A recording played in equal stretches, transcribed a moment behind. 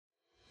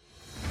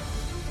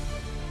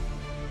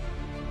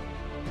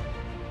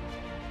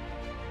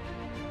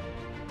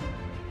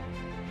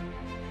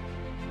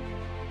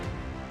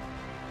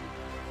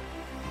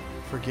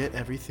Forget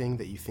everything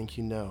that you think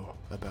you know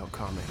about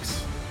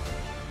comics.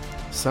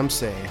 Some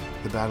say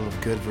the battle of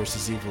good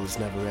versus evil is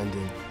never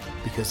ending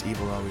because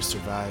evil always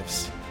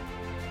survives.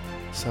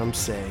 Some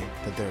say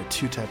that there are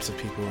two types of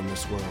people in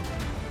this world,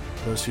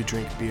 those who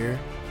drink beer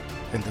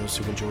and those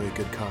who enjoy a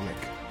good comic.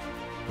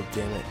 Well,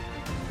 damn it,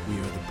 we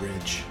are the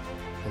bridge.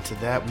 And to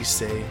that we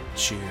say,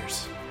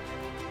 cheers.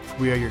 For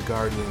we are your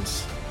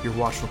guardians, your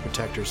watchful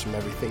protectors from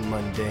everything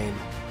mundane.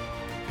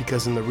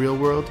 Because in the real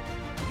world,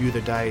 you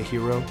either die a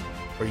hero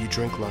or you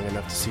drink long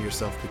enough to see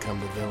yourself become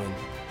the villain.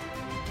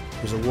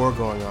 There's a war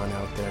going on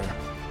out there.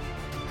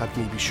 How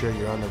can you be sure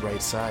you're on the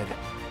right side?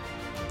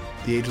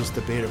 The ageless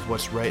debate of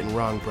what's right and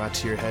wrong brought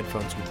to your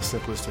headphones with the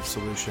simplest of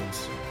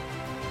solutions.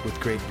 With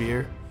great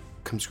beer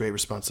comes great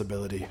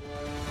responsibility.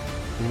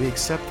 And we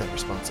accept that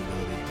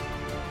responsibility.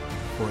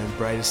 For in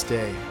brightest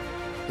day,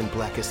 in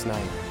blackest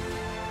night,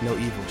 no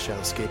evil shall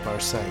escape our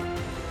sight.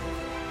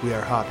 We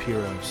are Hop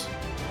Heroes,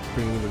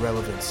 bringing the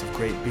relevance of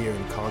great beer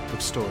and comic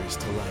book stories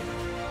to light.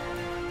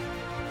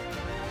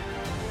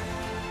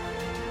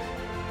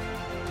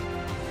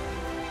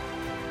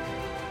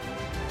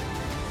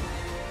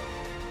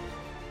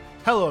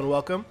 Hello and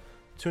welcome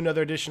to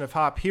another edition of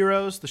Hop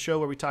Heroes, the show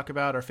where we talk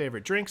about our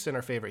favorite drinks and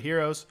our favorite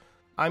heroes.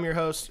 I'm your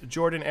host,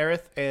 Jordin,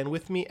 and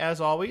with me,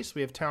 as always, we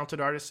have talented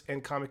artists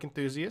and comic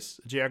enthusiasts,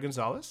 J.R.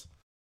 Gonzalez.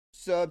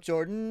 Sup,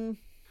 Jordin?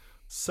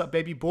 Sup,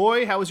 baby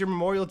boy? How was your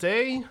Memorial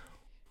Day?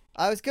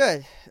 I was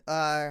good.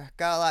 Got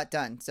a lot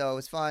done, so it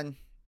was fun.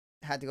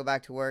 Had to go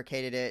back to work,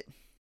 hated it.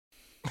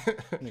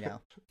 You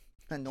know,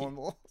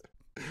 normal.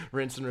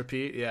 Rinse and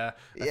repeat, yeah.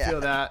 I feel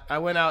that. I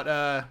went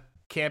out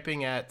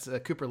camping at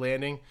Cooper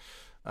Landing,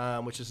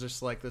 which is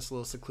just like this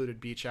little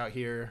secluded beach out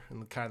here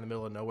in kind of the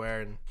middle of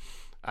nowhere. And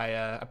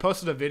I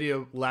posted a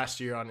video last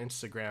year on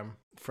Instagram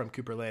from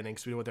Cooper Landing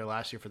because we went there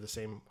last year for the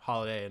same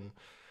holiday. And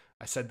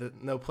I said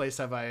that no place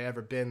have I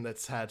ever been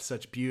that's had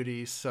such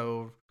beauty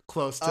so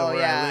close to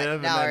where I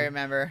live. Now I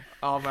remember.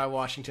 All my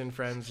Washington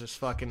friends just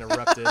fucking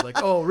erupted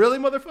like, oh, really,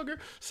 motherfucker?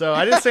 So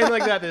I didn't say anything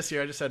like that this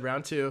year. I just said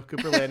round 2,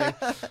 Cooper Landing.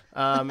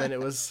 And it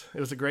was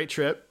a great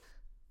trip.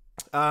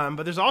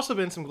 But there's also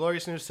been some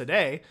glorious news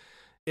today.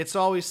 It's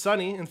Always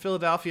Sunny in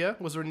Philadelphia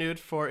was renewed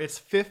for its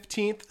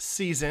 15th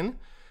season.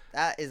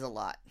 That is a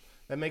lot.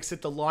 That makes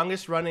it the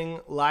longest running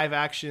live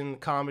action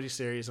comedy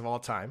series of all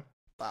time.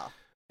 Wow.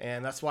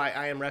 And that's why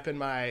I am repping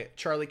my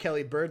Charlie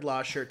Kelly Bird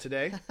Law shirt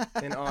today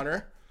in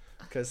honor.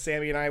 Because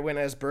Sammy and I went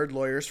as bird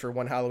lawyers for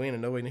one Halloween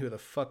and nobody knew who the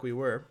fuck we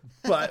were.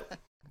 But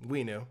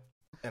we knew.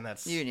 And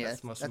that's you knew.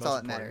 That's most all that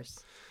important.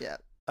 matters. Yeah.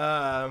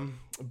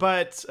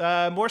 But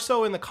more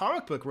so in the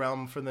comic book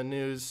realm for the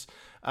news,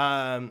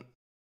 the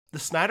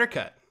Snyder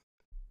Cut.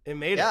 It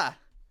made it.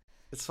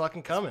 It's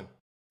fucking coming.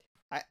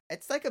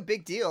 It's like a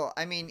big deal.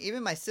 I mean,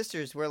 even my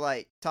sisters were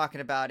like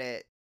talking about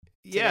it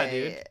today. Yeah,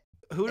 dude.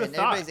 Who'd have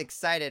thought? Everybody's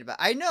excited about.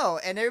 I know,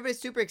 and everybody's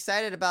super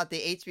excited about the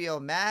HBO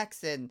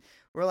Max, and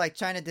we're like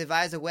trying to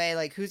devise a way,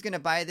 like who's gonna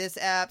buy this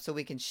app so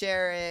we can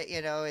share it.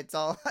 You know, it's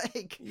all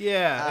like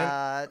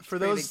and for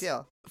those big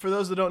deal. For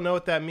those that don't know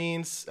what that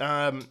means,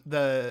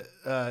 the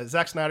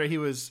Zack Snyder, he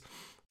was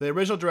the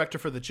original director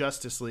for the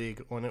Justice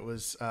League when it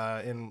was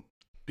in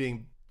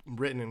being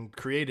written and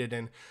created,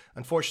 and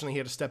unfortunately he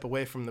had to step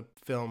away from the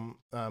film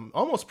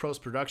almost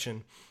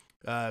post-production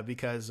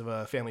because of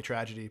a family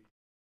tragedy.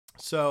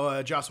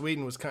 So Joss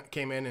Whedon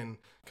came in and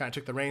kind of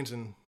took the reins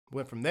and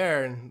went from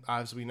there, and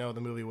as we know,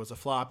 the movie was a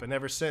flop. And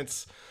ever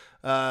since,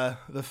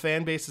 the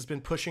fan base has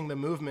been pushing the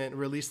movement,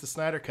 release the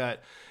Snyder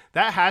Cut.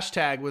 That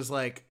hashtag was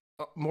like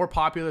more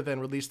popular than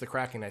release the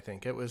Kraken. I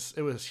think it was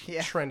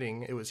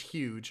trending. It was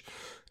huge,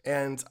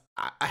 and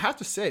I have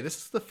to say, this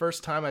is the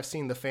first time I've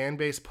seen the fan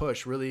base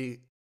push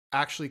really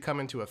actually come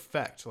into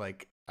effect.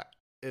 Like,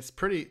 it's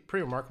pretty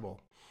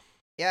remarkable.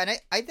 Yeah, and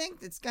I think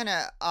it's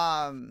gonna.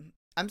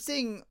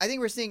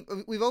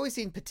 We've always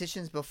seen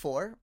petitions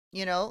before.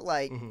 You know,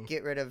 like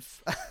get rid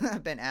of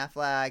Ben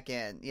Affleck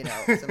and, you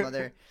know, some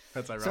other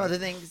some other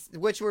things,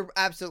 which were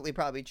absolutely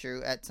probably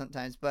true at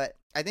sometimes. But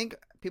I think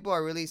people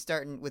are really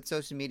starting with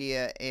social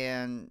media,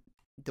 and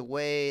the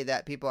way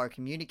that people are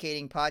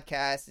communicating.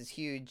 Podcasts is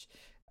huge.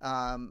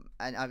 And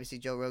obviously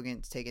Joe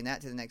Rogan's taking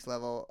that to the next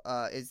level.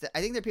 Is that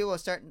I think that people are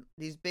starting,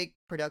 these big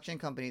production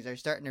companies are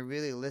starting to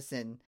really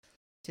listen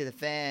to the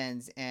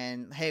fans,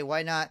 and hey,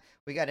 why not?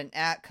 We got an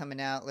app coming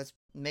out. Let's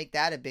make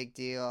that a big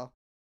deal.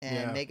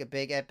 And make a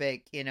big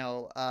epic, you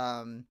know,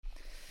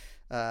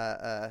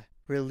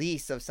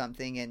 release of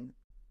something. And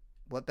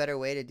what better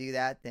way to do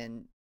that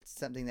than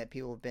something that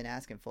people have been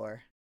asking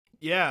for?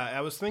 Yeah,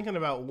 I was thinking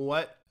about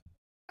what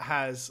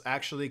has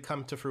actually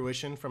come to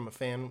fruition from a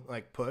fan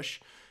like push.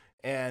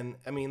 And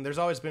I mean, there's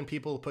always been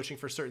people pushing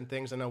for certain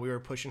things. I know we were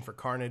pushing for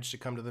Carnage to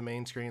come to the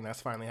main screen. That's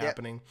finally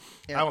happening.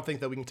 Yep. I don't think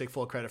that we can take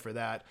full credit for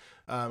that,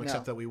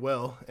 except that we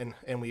will,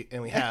 and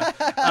we have.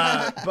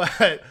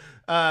 But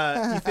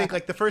you think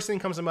like the first thing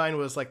comes to mind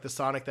was like the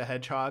Sonic the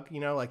Hedgehog,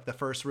 you know, like the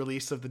first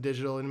release of the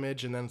digital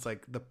image, and then it's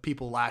like the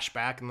people lash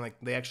back and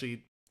like they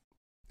actually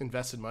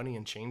invested money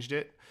and changed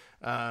it.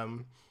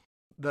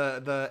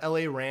 The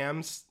LA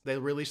Rams, they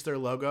released their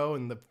logo,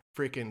 and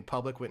freaking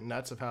public went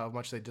nuts of how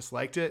much they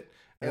disliked it.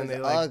 And then they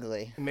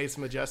like made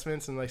some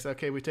adjustments and like said,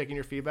 okay, we're taking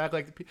your feedback.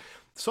 Like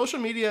social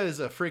media is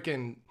a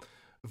freaking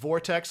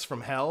vortex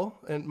from hell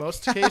in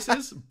most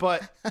cases,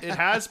 but it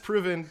has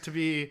proven to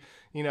be,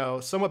 you know,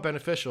 somewhat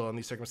beneficial in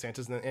these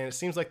circumstances. And it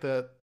seems like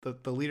the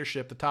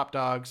leadership, the top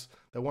dogs,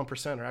 the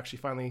 1% are actually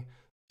finally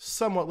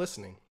somewhat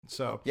listening.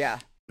 So yeah,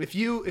 if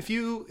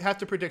you have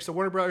to predict, so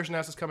Warner Brothers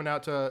announced it's coming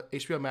out to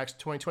HBO Max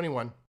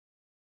 2021.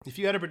 If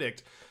you had to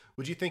predict,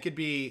 would you think it'd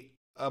be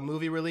a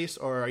movie release,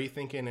 or are you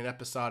thinking an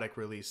episodic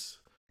release,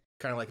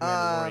 kind of like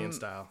Mandalorian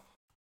style?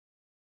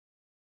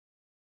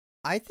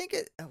 I think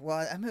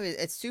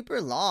it's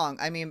super long.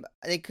 I mean,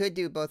 they could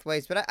do both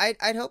ways, but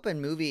I'd hope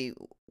in movie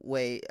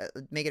way,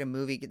 make it a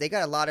movie. They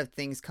got a lot of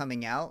things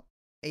coming out.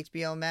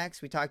 HBO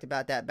Max. We talked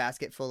about that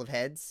basket full of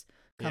heads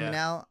coming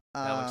out.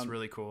 That looks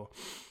really cool.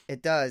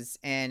 It does,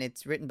 and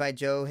it's written by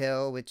Joe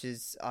Hill, which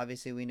is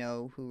obviously we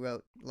know who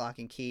wrote Lock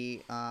and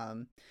Key.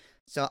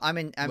 So I'm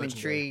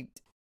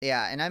intrigued.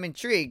 Yeah, and I'm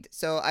intrigued.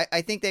 So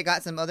I think they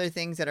got some other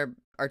things that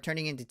are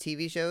turning into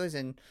TV shows,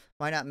 and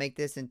why not make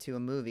this into a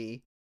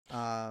movie?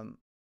 And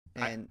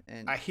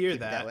I hear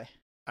that way.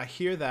 I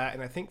hear that,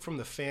 and I think from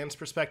the fans'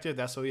 perspective,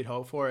 that's what we'd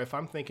hope for. If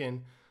I'm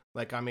thinking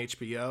like I'm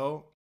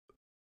HBO,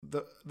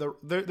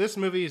 this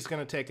movie is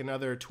going to take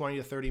another 20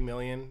 to 30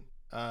 million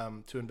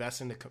to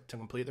invest in to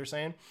complete. They're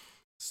saying,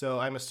 so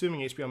I'm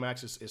assuming HBO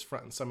Max is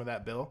fronting some of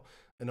that bill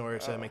in order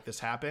to make this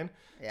happen.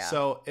 Yeah.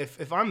 So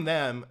if I'm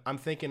them, I'm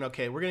thinking,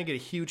 okay, we're going to get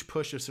a huge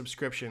push of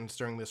subscriptions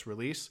during this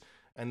release,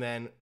 and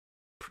then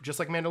just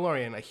like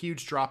Mandalorian, a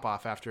huge drop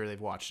off after they've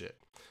watched it.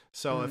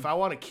 So if I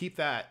want to keep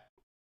that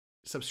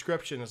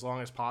subscription as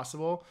long as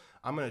possible,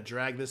 I'm going to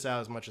drag this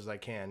out as much as I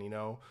can, you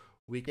know,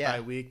 week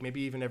by week,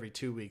 maybe even every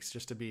 2 weeks,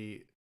 just to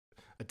be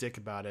a dick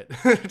about it,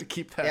 to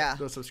keep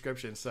those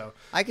subscriptions. So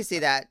I can see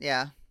that.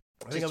 Yeah.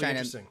 I think it'll be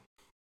interesting.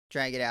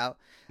 Drag it out.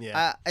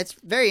 Yeah. It's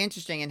very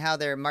interesting in how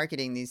they're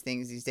marketing these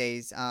things these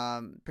days.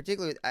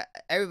 Particularly,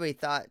 everybody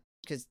thought,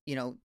 because, you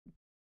know,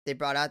 they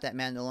brought out that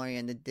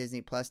Mandalorian, the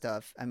Disney Plus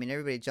stuff. I mean,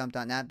 everybody jumped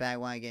on that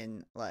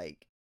bandwagon.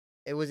 Like,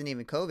 it wasn't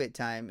even COVID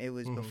time. It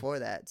was before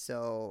that.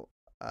 So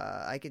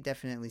I could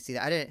definitely see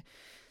that.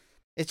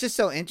 It's just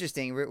so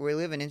interesting. We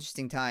live in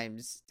interesting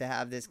times to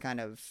have this kind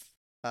of,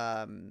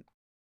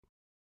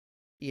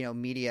 you know,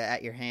 media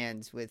at your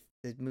hands with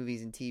the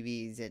movies and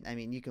TVs. And I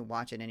mean, you can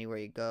watch it anywhere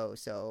you go.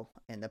 So,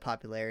 and the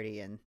popularity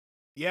and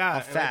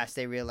how fast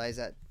they realize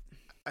that.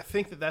 I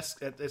think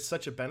it's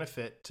such a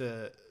benefit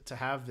to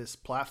have this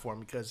platform,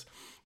 because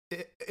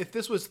if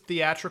this was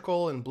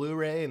theatrical and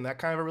Blu-ray and that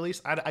kind of a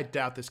release, I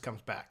doubt this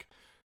comes back.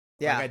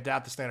 Yeah. Like, I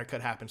doubt the standard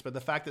cut happens. But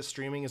the fact that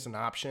streaming is an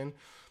option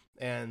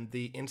and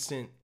the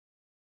instant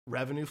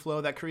revenue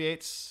flow that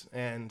creates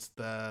and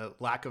the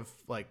lack of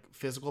like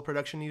physical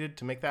production needed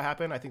to make that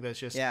happen, I think that's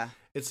just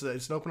it's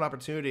an open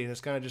opportunity, and it's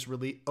going to just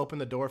really open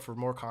the door for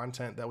more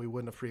content that we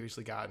wouldn't have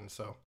previously gotten.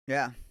 So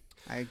yeah,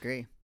 I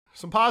agree.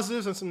 Some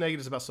positives and some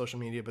negatives about social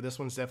media, but this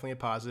one's definitely a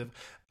positive.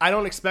 I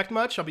don't expect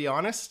much, I'll be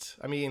honest.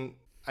 I mean,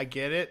 I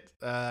get it.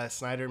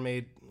 Snyder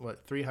made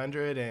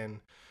 300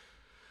 and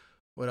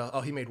what else?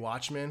 Oh, he made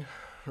Watchmen,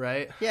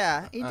 right?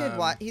 Yeah, he did.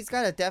 He's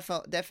got a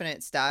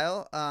definite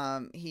style.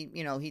 He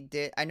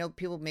did. I know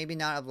people maybe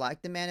not have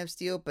liked the Man of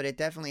Steel, but it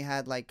definitely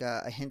had like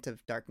a hint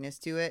of darkness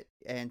to it,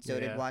 and so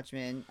did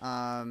Watchmen.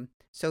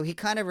 So he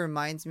kind of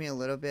reminds me a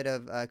little bit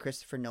of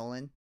Christopher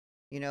Nolan,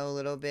 you know, a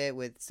little bit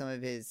with some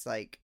of his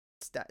like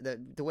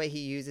the way he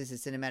uses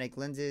his cinematic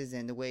lenses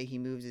and the way he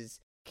moves his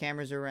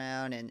cameras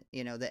around, and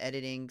you know, the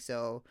editing.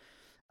 So,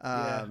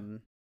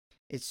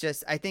 It's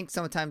just, I think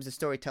sometimes the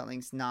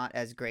storytelling's not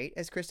as great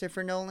as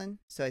Christopher Nolan,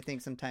 so I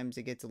think sometimes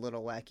it gets a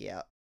little wacky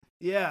out.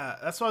 Yeah,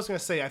 that's what I was going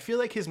to say. I feel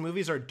like his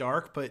movies are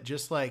dark, but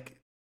just like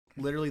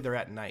literally they're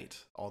at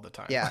night all the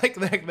time. Yeah.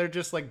 Like they're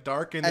just like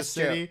dark in the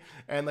city, true.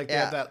 And like they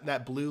have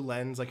that blue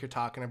lens like you're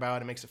talking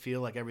about. It makes it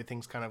feel like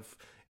everything's kind of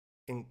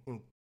in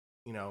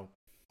you know,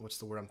 what's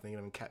the word I'm thinking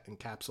of,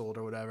 encapsulated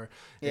or whatever.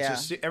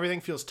 It's just,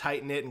 everything feels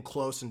tight knit and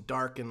close and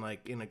dark and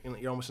like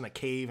you're almost in a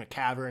cave, a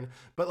cavern.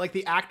 But like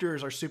the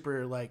actors are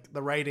super, like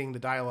the writing, the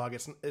dialogue,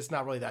 it's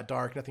not really that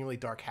dark. Nothing really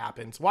dark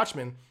happens.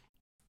 Watchmen,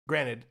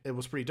 granted, it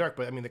was pretty dark,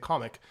 but I mean the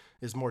comic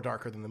is more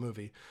darker than the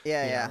movie.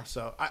 Yeah.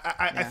 So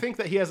I think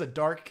that he has a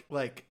dark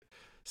like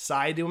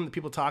side to him that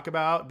people talk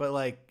about, but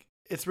like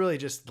it's really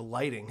just the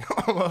lighting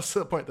almost to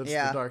the point that's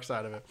the dark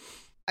side of it.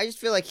 I just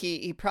feel like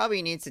he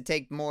probably needs to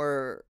take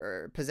more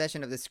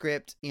possession of the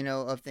script, you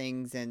know, of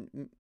things.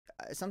 And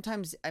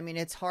sometimes, I mean,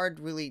 it's hard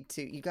really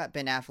you got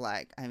Ben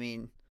Affleck, I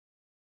mean,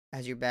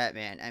 as your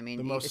Batman. I mean,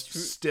 the most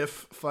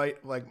stiff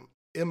fight, like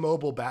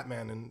immobile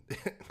Batman in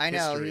I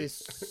know, history. he's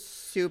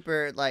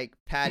super like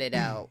padded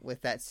out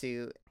with that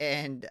suit.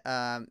 And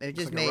it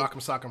just like made a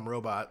rock'em sock'em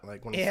robot,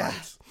 like when he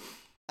fights.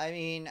 I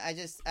mean, I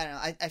don't know.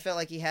 I felt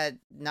like he had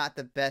not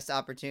the best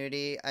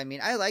opportunity. I mean,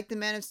 I like the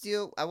Man of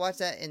Steel. I watched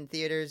that in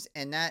theaters,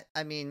 and that,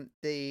 I mean,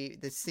 the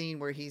scene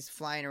where he's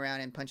flying around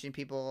and punching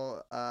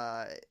people,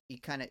 you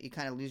kind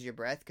of lose your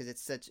breath because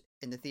it's such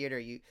in the theater.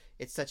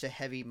 It's such a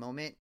heavy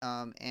moment.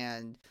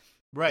 And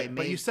Right,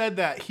 but you said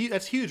that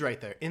that's huge right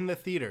there in the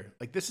theater.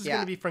 Like this is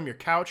going to be from your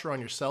couch or on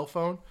your cell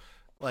phone.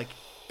 Like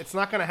it's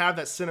not going to have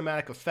that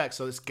cinematic effect.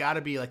 So it's got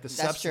to be like the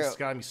substance has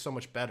got to be so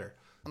much better.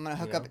 I'm going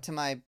to hook up it to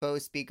my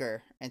Bose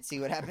speaker and see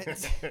what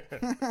happens.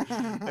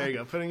 There you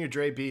go. Put in your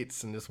Dre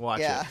Beats and just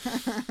watch it.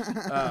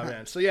 Oh,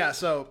 man.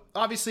 So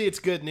obviously it's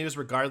good news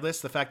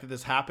regardless. The fact that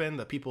this happened,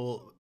 that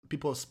people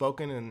have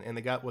spoken and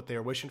they got what they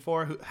were wishing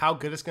for. How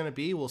good it's going to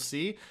be, we'll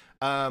see.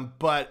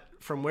 But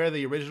from where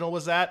the original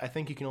was at, I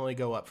think you can only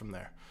go up from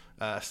there.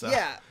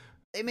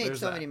 They made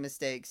so many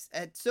mistakes.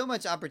 Had so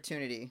much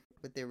opportunity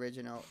with the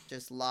original.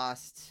 Just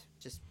lost.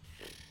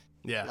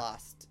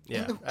 Lost.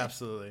 Yeah,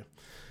 absolutely.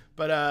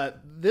 But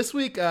this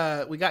week,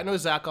 we got no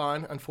Zach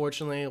on,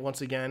 unfortunately.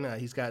 Once again,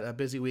 he's got a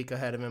busy week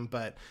ahead of him,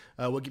 but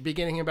we'll be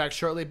getting him back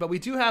shortly. But we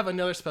do have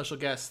another special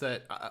guest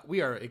that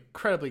we are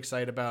incredibly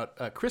excited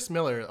about. Chris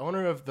Miller,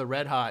 owner of the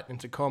Red Hot in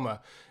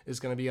Tacoma, is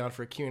going to be on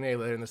for a Q&A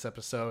later in this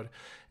episode.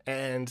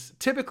 And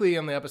typically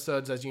on the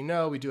episodes, as you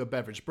know, we do a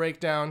beverage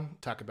breakdown,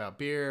 talk about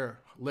beer,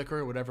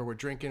 liquor, whatever we're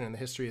drinking, and the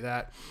history of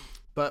that.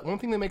 But one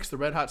thing that makes the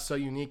Red Hot so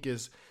unique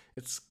is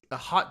it's a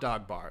hot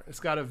dog bar. It's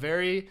got a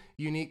very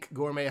unique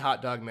gourmet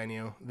hot dog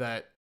menu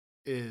that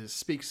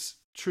speaks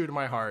true to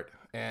my heart,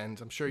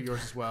 and I'm sure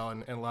yours as well,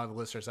 and a lot of the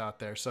listeners out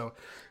there. So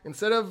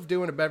instead of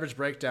doing a beverage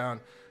breakdown,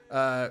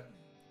 we're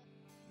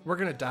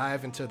going to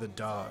dive into the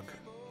dog.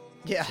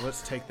 Yeah. So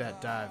let's take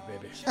that dive,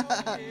 baby.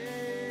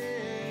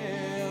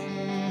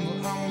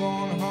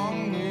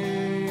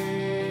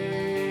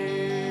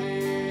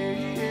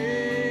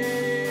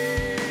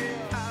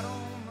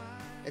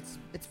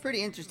 It's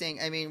pretty interesting.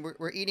 I mean,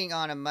 we're eating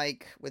on a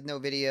mic with no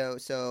video,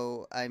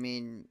 so I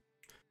mean,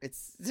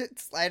 it's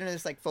I don't know if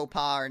it's like faux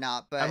pas or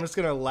not, but I'm just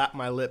gonna lap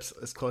my lips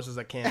as close as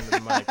I can to the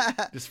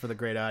mic, just for the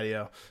great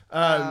audio.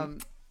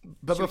 But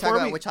before we talk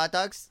about which hot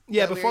dogs?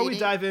 Yeah, before we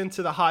dive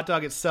into the hot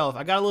dog itself,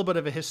 I got a little bit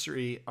of a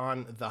history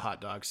on the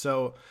hot dog.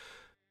 So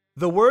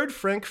the word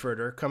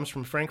Frankfurter comes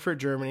from Frankfurt,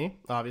 Germany,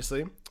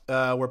 obviously,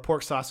 where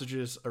pork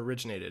sausages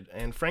originated,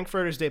 and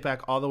Frankfurters date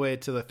back all the way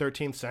to the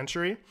 13th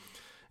century.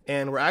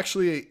 And were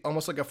actually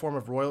almost like a form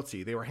of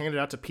royalty. They were handed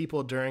out to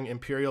people during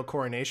imperial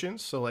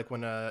coronations. So, like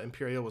when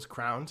imperial was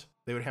crowned,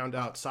 they would hand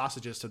out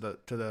sausages to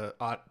the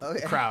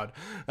crowd,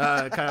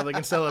 kind of like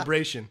in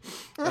celebration,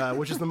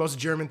 which is the most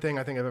German thing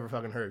I think I've ever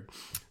fucking heard.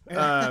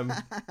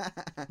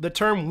 The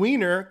term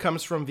Wiener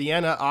comes from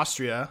Vienna,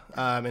 Austria,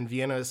 and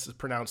Vienna is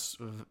pronounced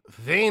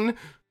Wein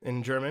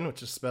in German,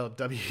 which is spelled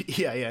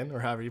W-E-I-N, or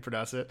however you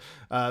pronounce it.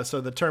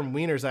 So the term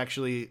Wiener is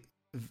actually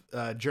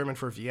German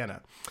for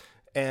Vienna.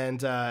 And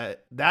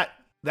that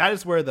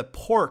is where the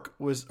pork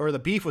was, or the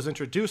beef was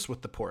introduced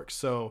with the pork.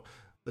 So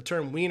the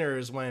term wiener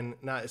is when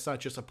it's not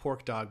just a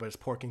pork dog, but it's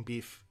pork and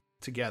beef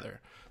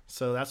together.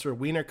 So that's where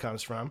wiener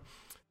comes from.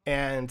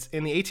 And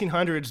in the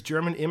 1800s,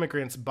 German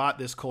immigrants bought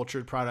this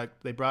cultured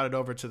product. They brought it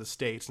over to the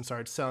States and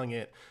started selling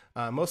it,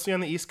 mostly on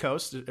the East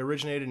Coast. It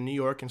originated in New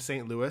York and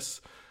St. Louis.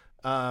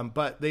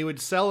 But they would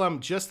sell them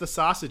just the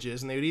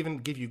sausages, and they would even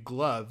give you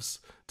gloves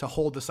to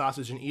hold the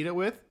sausage and eat it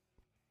with.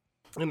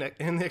 In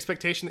the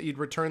expectation that you'd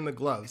return the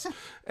gloves.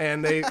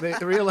 And they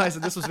realized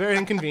that this was very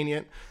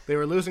inconvenient. They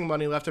were losing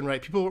money left and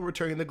right. People were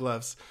returning the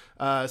gloves.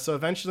 So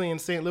eventually in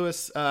St.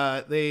 Louis,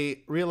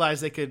 they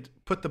realized they could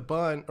put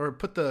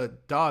the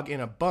dog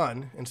in a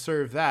bun and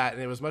serve that.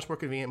 And it was much more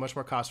convenient, much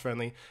more cost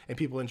friendly, and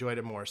people enjoyed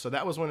it more. So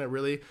that was when it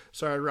really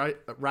started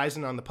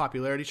rising on the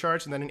popularity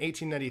charts. And then in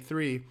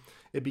 1893,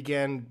 it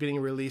began being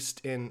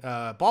released in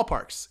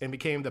ballparks and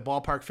became the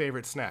ballpark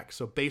favorite snack.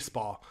 So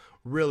baseball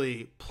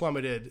really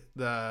plummeted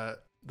the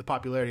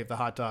popularity of the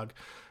hot dog,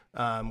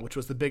 which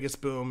was the biggest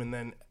boom. And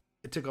then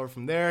it took over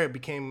from there. It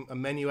became a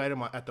menu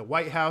item at the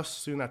White House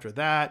soon after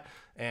that.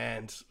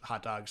 And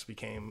hot dogs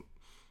became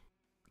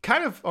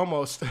kind of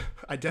almost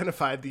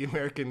identified the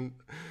American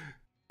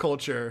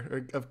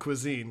culture of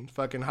cuisine.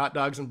 Fucking hot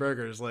dogs and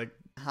burgers. Like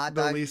hot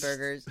dogs,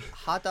 burgers,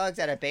 hot dogs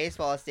at a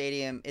baseball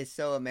stadium is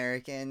so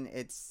American.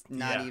 It's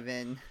not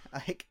even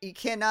like you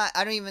cannot.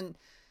 I don't even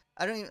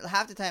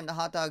half the time the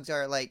hot dogs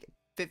are like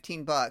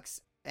 $15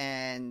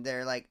 and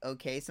they're like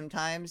okay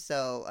sometimes,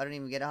 so I don't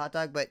even get a hot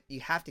dog, but you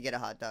have to get a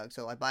hot dog.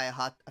 So I buy a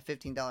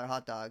 $15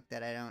 hot dog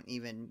that I don't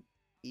even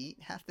eat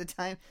half the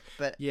time,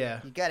 but you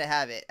gotta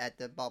have it at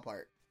the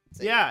ballpark.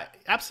 So, yeah,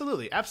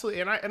 absolutely.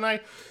 And I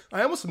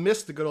almost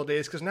miss the good old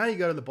days, because now you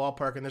go to the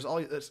ballpark and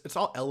it's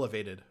all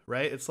elevated,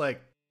 right? It's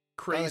like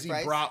crazy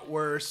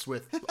bratwurst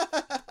with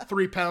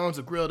 3 pounds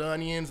of grilled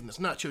onions and this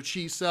nacho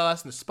cheese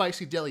sauce and the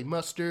spicy deli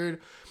mustard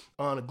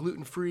on a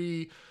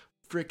gluten-free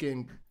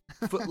freaking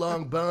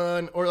foot-long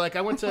bun. Or like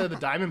I went to the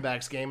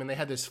Diamondbacks game and they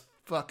had this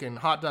fucking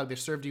hot dog they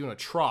served you in a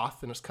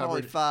trough and it was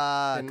covered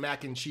in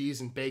mac and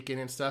cheese and bacon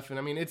and stuff. And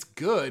I mean, it's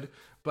good,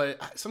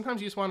 but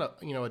sometimes you just want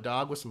a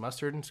dog with some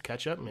mustard and some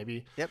ketchup,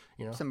 maybe. Yep.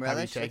 Some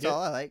relish. That's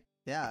all I like.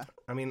 Yeah.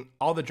 I mean,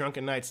 all the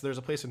drunken nights, there's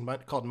a place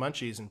called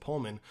Munchies in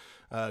Pullman,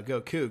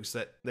 Go Cougs,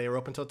 that they were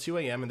open until 2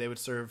 a.m. and they would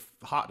serve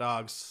hot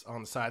dogs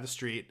on the side of the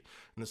street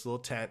in this little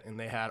tent, and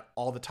they had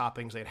all the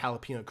toppings. They had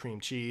jalapeno cream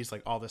cheese,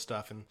 like all this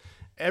stuff. And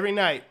every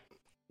night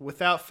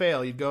without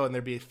fail, you'd go and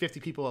there'd be 50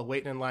 people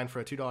waiting in line for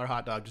a $2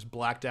 hot dog, just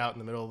blacked out in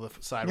the middle of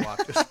the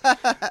sidewalk.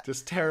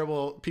 Just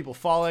terrible. People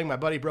falling. My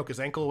buddy broke his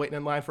ankle waiting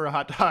in line for a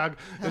hot dog.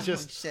 It's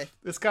just,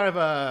 it's kind of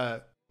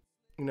a,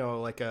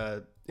 like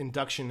a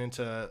induction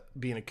into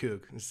being a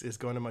kook. Is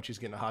going to Munchie's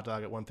getting a hot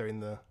dog at 1:30 in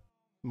the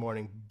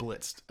morning,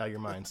 blitzed out of your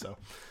mind. So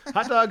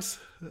hot dogs,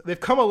 they've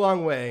come a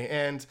long way,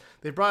 and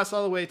they've brought us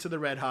all the way to the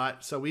Red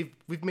Hot. So we've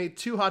made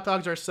 2 hot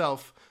dogs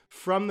ourselves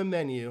from the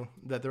menu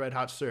that the Red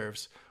Hot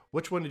serves.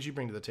 Which one did you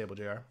bring to the table,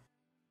 JR?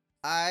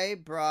 I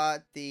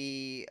brought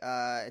the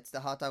it's the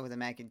hot dog with the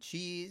mac and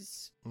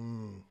cheese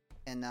and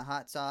the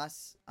hot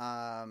sauce.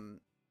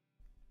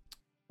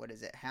 What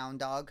is it? Hound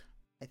dog,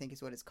 I think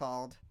is what it's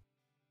called.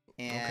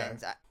 And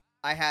okay.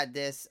 I had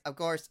this. Of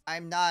course,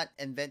 I'm not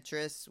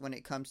adventurous when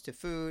it comes to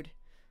food.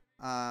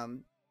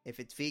 If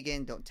it's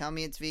vegan, don't tell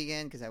me it's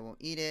vegan because I won't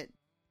eat it.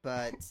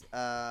 But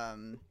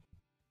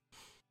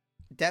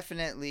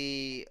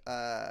definitely,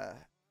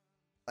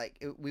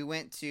 we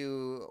went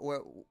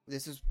to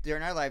this was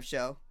during our live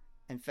show,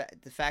 and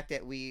the fact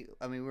that we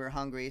were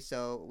hungry,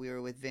 so we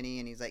were with Vinny,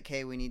 and he's like,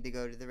 "Hey, we need to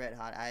go to the Red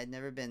Hot." I had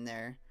never been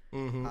there,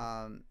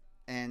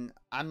 and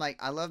I'm like,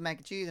 I love mac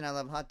and cheese and I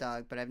love hot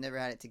dog, but I've never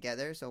had it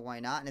together, so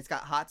why not? And it's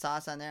got hot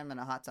sauce on there. I'm not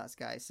a hot sauce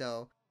guy,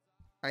 so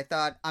I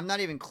thought I'm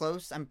not even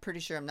close. I'm pretty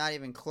sure I'm not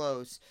even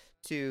close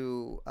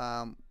to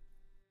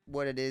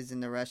what it is in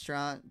the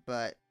restaurant,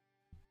 but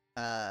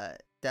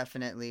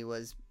definitely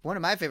was one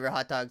of my favorite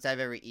hot dogs I've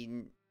ever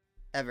eaten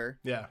ever.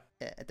 Yeah.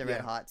 At the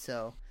Red Hot.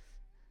 So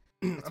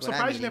I'm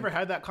surprised you never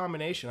had that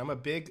combination. I'm a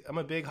big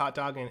hot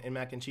dog and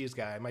mac and cheese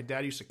guy. My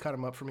dad used to cut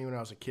them up for me when I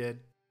was a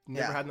kid. You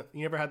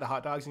never had the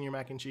hot dogs in your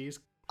mac and cheese?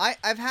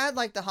 I've had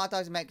like the hot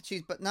dogs and mac and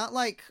cheese, but not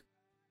like,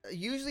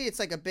 usually it's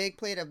like a big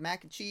plate of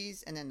mac and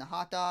cheese and then the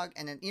hot dog,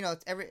 and then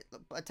it's every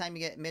time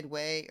you get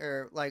midway,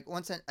 or like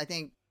once I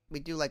think we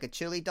do like a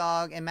chili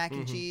dog and mac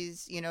and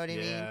cheese, you know what I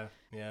mean?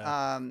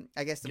 Yeah.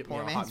 I guess the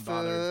poor man's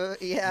food.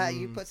 Yeah,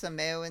 you put some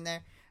mayo in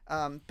there.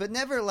 But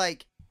never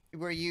like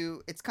where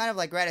it's kind of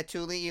like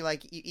Ratatouille. You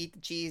eat the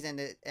cheese and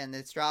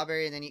the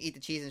strawberry, and then you eat the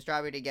cheese and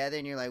strawberry together,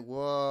 and you're like,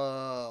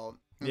 whoa.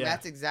 And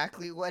that's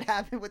exactly what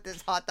happened with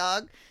this hot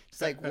dog.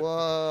 It's like,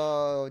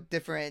 whoa,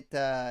 different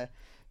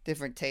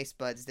taste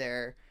buds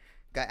there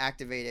got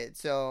activated.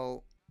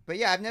 So, but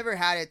yeah, I've never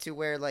had it to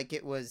where like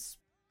it was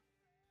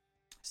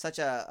such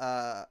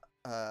a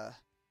I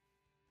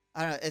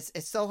don't know.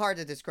 It's so hard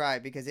to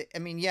describe because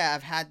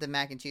I've had the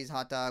mac and cheese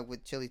hot dog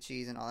with chili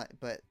cheese and all that,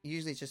 but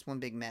usually it's just one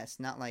big mess,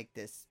 not like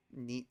this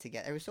neat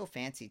together. It was so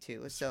fancy too.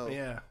 It was so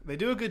they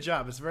do a good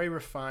job. It's very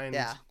refined.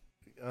 Yeah.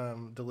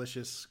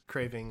 Delicious,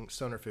 craving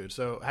stoner food.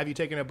 So, have you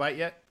taken a bite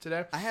yet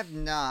today? I have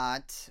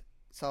not.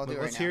 So I'll do it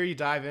right now. Let's hear you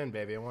dive in,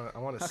 baby. I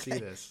want to see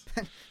this.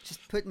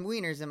 Just putting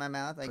wieners in my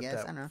mouth, I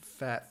guess. I don't know.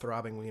 Fat,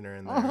 throbbing wiener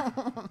in there.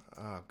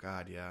 Oh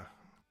God, yeah.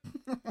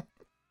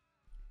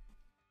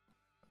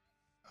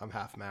 I'm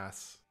half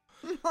mass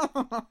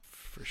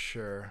for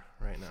sure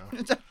right now.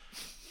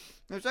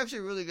 It's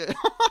actually really good.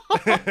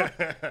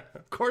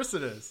 Of course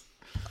it is.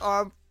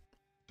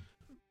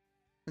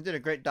 I did a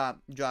great job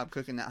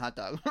cooking that hot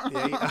dog.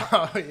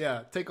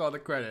 Yeah, take all the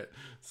credit.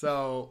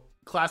 So,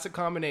 classic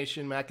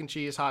combination, mac and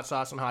cheese, hot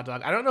sauce, and hot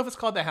dog. I don't know if it's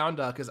called the hound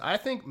dog, because I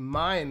think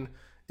mine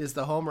is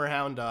the Homer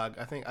hound dog,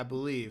 I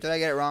believe. Did I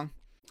get it wrong?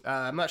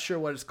 I'm not sure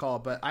what it's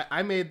called, but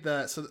I made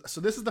so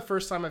this is the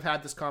first time I've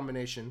had this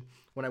combination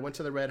when I went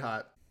to the Red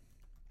Hot.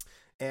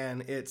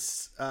 And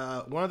it's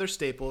one of their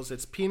staples.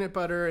 It's peanut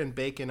butter and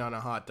bacon on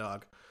a hot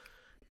dog.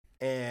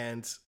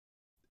 And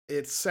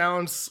it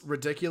sounds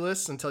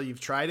ridiculous until you've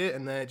tried it,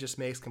 and then it just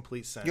makes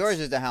complete sense. Yours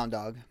is the hound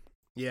dog.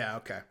 Yeah,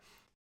 okay.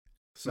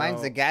 So,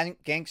 mine's the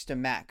Gangsta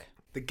Mac.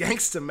 The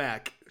Gangsta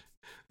Mac.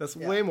 That's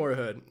way more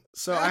hood.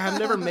 So I have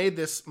never made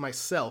this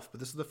myself, but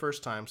this is the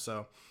first time,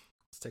 so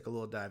let's take a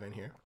little dive in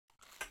here.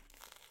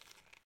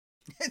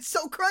 It's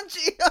so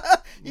crunchy.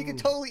 You can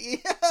totally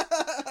eat.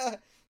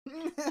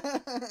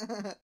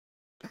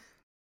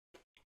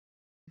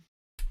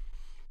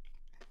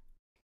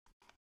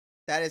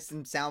 That is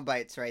some sound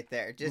bites right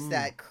there. Just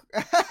that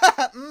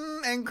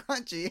and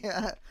crunchy.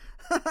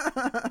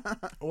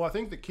 Well, I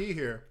think the key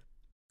here,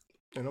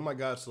 and oh my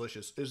God, it's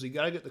delicious, is you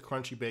gotta get the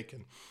crunchy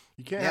bacon.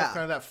 You can't have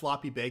kind of that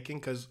floppy bacon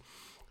because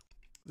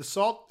the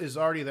salt is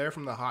already there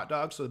from the hot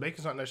dog, so the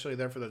bacon's not necessarily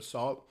there for the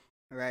salt.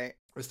 Right.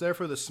 It's there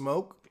for the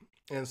smoke,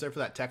 and it's there for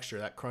that texture,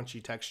 that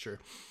crunchy texture.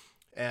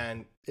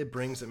 And it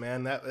brings it,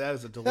 man. That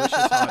is a delicious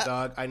hot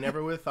dog. I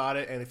never would have thought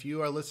it. And if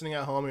you are listening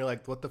at home and you're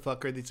like, what the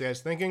fuck are these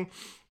guys thinking?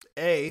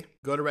 A,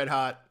 go to Red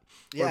Hot.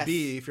 Or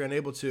B, if you're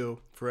unable to,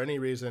 for any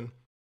reason,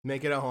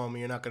 make it at home and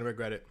you're not going to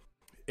regret it.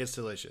 It's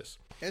delicious.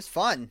 It was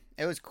fun.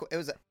 I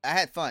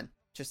had fun.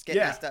 Just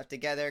getting that stuff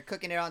together,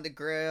 cooking it on the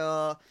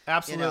grill.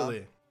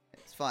 Absolutely.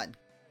 It's fun.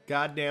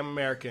 Goddamn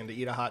American to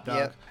eat a hot dog.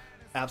 Yep.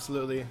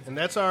 Absolutely. And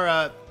that's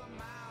our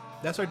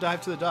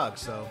dive to the dog.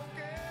 So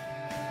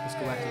let's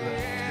go back to the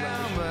show.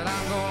 But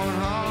I'm going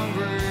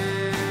hungry.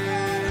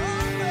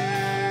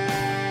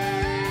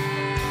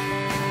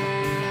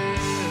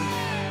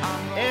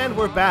 And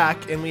we're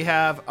back, and we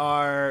have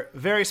our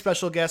very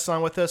special guest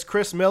on with us,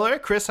 Chris Miller.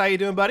 Chris, how you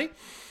doing, buddy?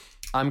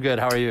 I'm good.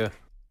 How are you?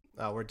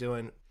 We're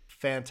doing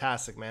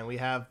fantastic, man. We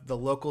have the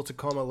local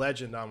Tacoma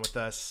legend on with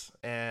us,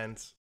 and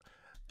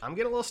I'm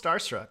getting a little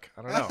starstruck.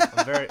 I don't know.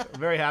 I'm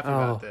very happy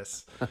about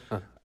this.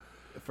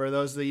 For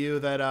those of you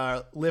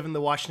that live in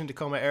the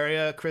Washington-Tacoma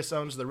area, Chris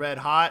owns the Red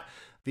Hot,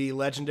 the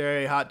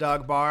legendary hot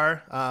dog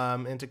bar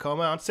in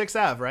Tacoma on 6th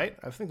Ave, right?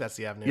 I think that's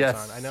the avenue yes,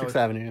 it's on. I know 6th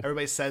Avenue.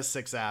 Everybody says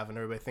 6th Ave, and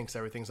everybody thinks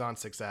everything's on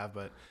 6th Ave,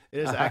 but it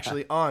is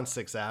actually on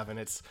 6th Ave, and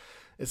it's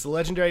a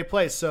legendary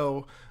place.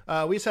 So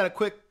we just had a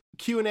quick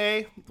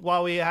Q&A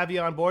while we have you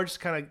on board, just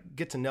kind of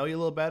get to know you a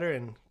little better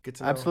and get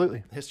to know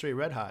the history of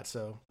Red Hot.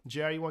 So,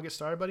 JR, you want to get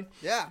started, buddy?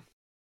 Yeah.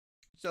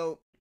 So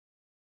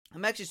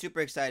I'm actually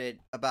super excited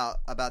about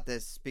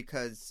this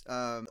because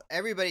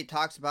everybody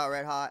talks about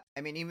Red Hot.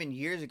 I mean, even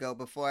years ago,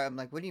 before I'm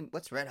like,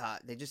 what's Red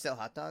Hot? They just sell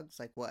hot dogs?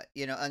 Like what?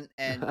 You know,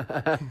 and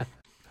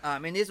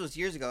and this was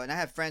years ago, and I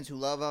have friends who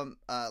love them,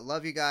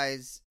 love you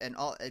guys, and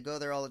I go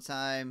there all the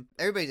time.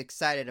 Everybody's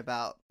excited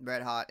about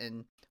Red Hot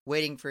and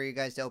waiting for you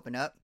guys to open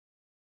up.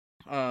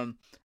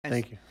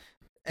 Thank you.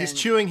 He's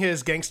chewing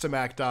his Gangsta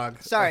Mac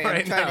dog. Sorry,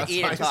 I'm trying to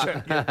eat and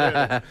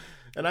talk.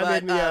 And I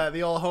made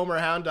the old Homer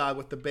Hound Dog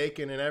with the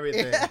bacon and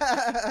everything.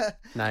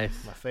 Nice.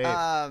 My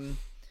favorite.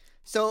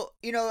 So,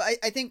 you know,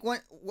 I think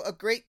a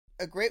great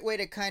way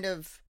to kind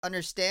of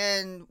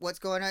understand what's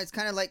going on is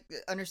kind of like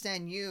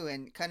understand you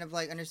and kind of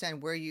like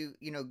understand where you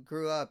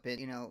grew up and,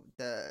 you know,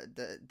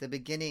 the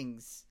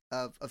beginnings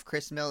of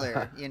Chris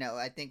Miller, you know,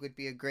 I think would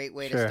be a great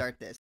way to start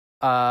this.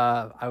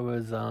 I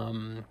was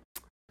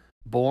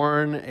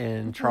born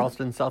in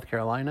Charleston, South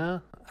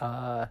Carolina.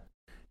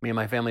 Me and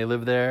my family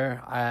lived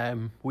there.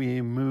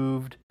 We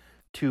moved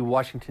to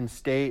Washington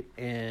State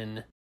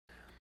in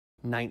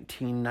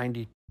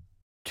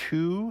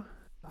 1992.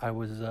 I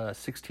was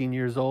 16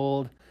 years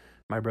old.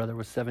 My brother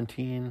was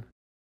 17.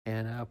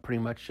 And pretty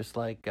much just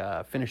like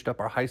finished up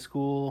our high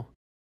school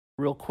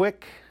real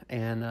quick.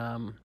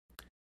 And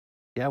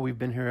we've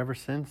been here ever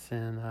since.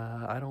 And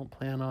I don't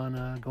plan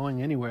on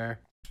going anywhere.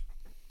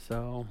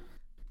 So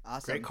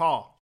awesome. Great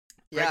call.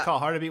 Great call.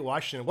 Hard to beat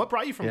Washington. What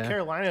brought you from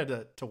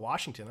Carolina to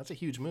Washington? That's a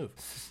huge move.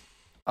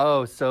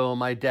 Oh, so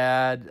my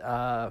dad,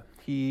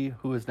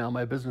 who is now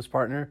my business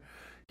partner,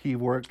 he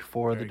worked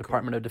for the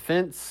Department of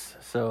Defense.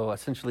 So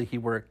essentially he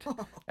worked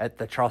at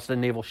the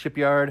Charleston Naval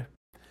Shipyard.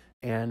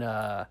 And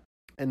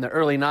in the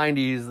early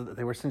 90s,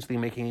 they were essentially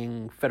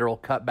making federal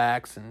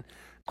cutbacks and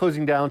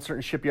closing down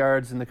certain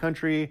shipyards in the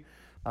country.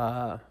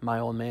 My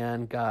old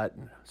man got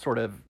sort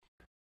of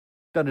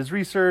done his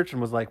research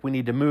and was like, we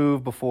need to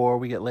move before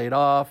we get laid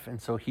off. And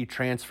so he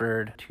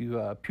transferred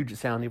to Puget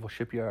Sound Naval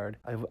Shipyard.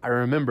 I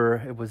remember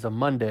it was a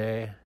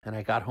Monday and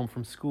I got home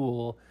from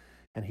school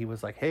and he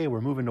was like, hey, we're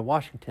moving to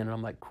Washington. And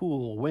I'm like,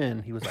 cool,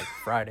 when? He was like,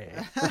 Friday.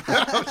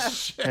 Oh,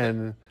 shit.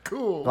 And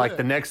cool. Like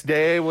the next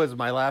day was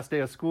my last day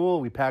of school.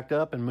 We packed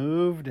up and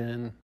moved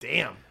and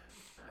damn,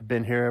 I've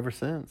been here ever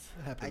since.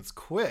 That happens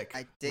quick.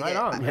 I dig right it.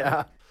 on.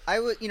 Yeah. I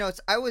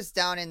was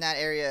down in that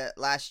area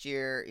last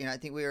year. You know, I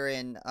think we were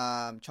in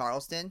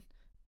Charleston,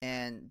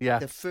 and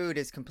the food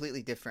is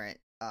completely different.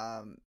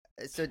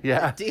 So do you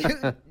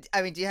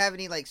have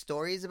any like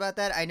stories about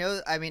that? I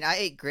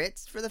ate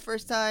grits for the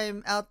first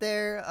time out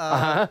there.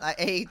 I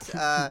ate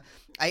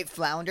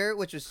flounder,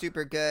 which was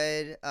super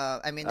good.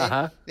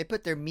 They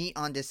put their meat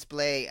on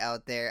display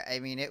out there. I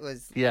mean, it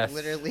was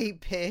literally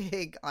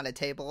pig on a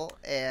table,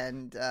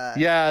 and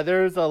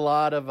there's a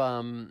lot of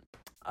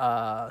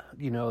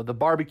the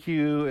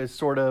barbecue is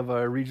sort of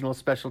a regional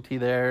specialty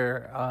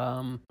there,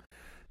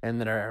 and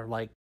that are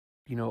like,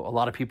 a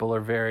lot of people are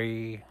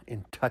very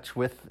in touch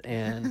with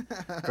and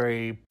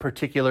very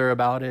particular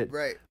about it.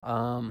 Right.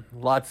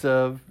 Lots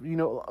of,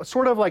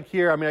 sort of like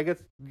here, I mean, I guess,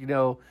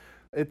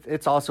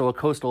 it's also a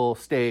coastal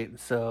state,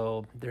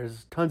 so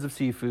there's tons of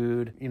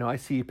seafood. I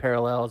see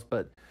parallels,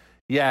 but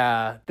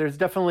there's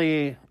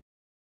definitely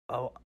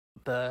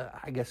the,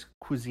 I guess,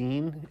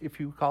 cuisine, if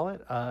you call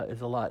it,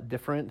 is a lot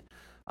different.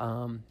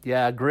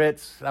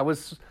 Grits. That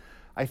was,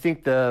 I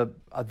think, the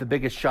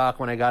biggest shock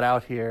when I got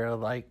out here.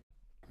 Like,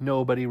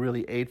 nobody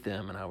really ate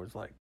them, and I was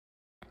like,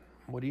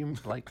 "What do you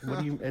like? What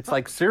do you?" It's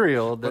like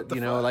cereal that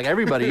like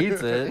everybody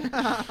eats it,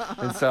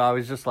 and so I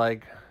was just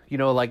like,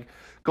 like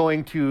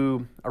going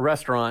to a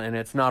restaurant and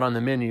it's not on the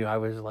menu. I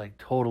was like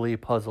totally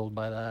puzzled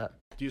by that.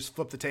 Do you just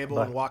flip the table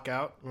and walk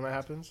out when that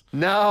happens?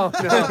 No.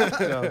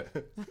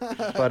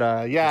 But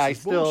I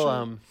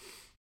still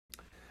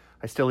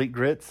eat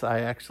grits.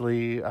 I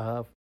actually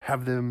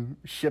have them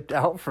shipped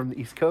out from the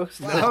East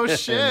Coast. Oh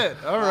shit!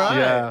 All right.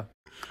 Yeah.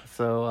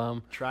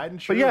 So tried and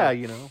true. But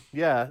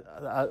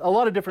a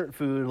lot of different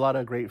food, a lot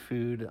of great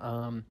food.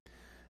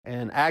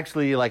 And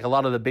actually, like a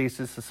lot of the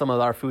basis of some of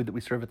our food that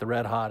we serve at the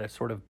Red Hot is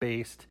sort of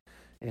based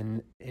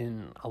in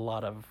a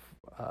lot of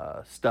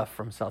stuff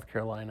from South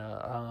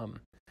Carolina.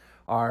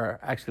 Our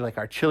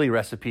chili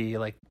recipe,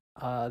 like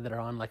that are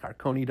on like our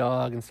coney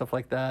dog and stuff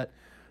like that.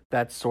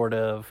 That's sort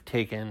of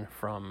taken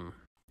from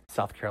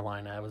South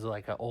Carolina. It was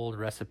like an old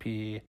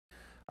recipe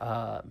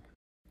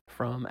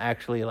from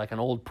actually like an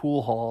old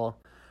pool hall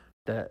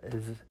that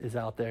is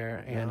out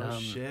there.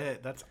 And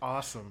shit, that's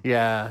awesome.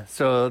 Yeah,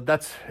 so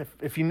that's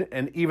if you,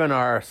 and even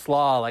our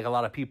slaw, like a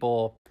lot of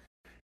people,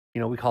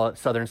 we call it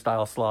Southern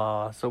style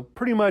slaw. So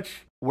pretty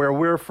much where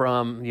we're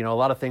from, a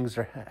lot of things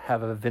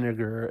have a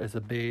vinegar as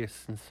a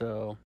base, and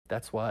so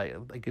that's why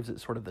it gives it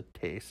sort of the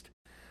taste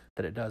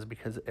that it does,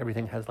 because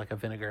everything has like a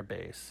vinegar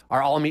base.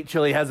 Our all meat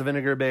chili has a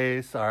vinegar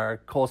base. Our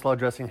coleslaw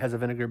dressing has a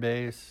vinegar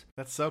base.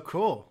 That's so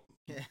cool.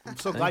 Yeah. I'm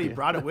so glad you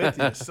brought it with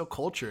you. It's so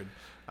cultured.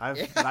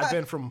 I've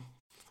been from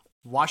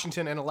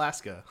Washington and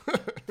Alaska.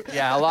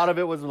 Yeah, a lot of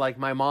it was like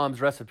my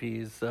mom's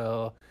recipes.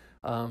 So,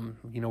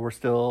 we're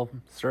still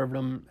serving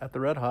them at the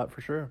Red Hot for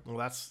sure. Well,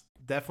 that's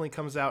definitely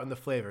comes out in the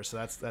flavor. So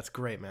that's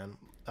great, man.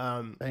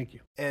 Thank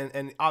you.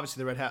 And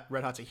obviously the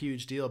Red Hot's a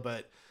huge deal,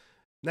 but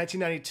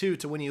 1992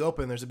 to when you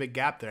opened, there's a big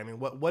gap there. I mean,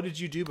 what did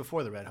you do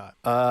before the Red Hot?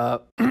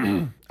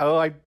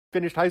 I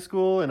finished high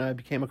school and I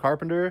became a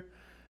carpenter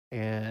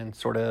and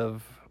sort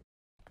of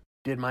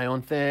did my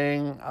own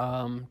thing.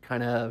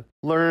 Kind of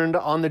learned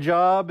on the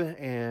job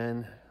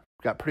and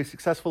got pretty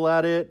successful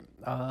at it.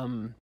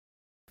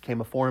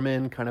 Became a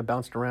foreman, kind of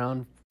bounced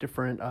around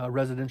different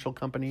residential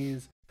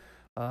companies.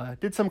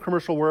 Did some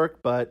commercial work,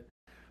 but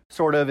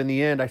sort of in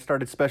the end, I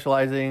started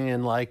specializing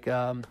in like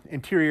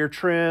interior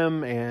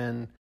trim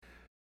and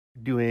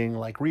doing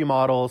like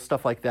remodels,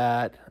 stuff like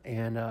that.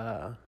 And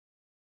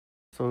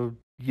so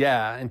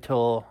yeah,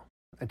 until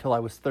I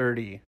was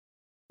 30.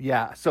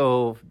 Yeah.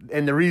 So,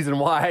 and the reason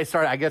why I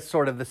started, I guess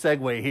sort of the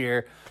segue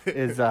here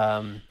is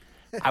I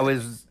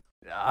was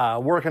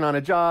working on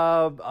a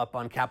job up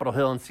on Capitol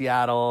Hill in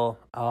Seattle.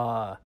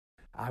 I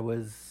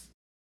was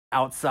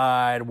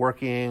outside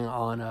working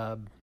on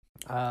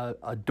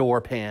a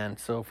door pan,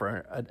 so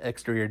for an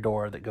exterior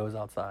door that goes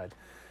outside.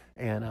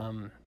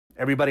 And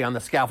everybody on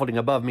the scaffolding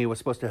above me was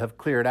supposed to have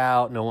cleared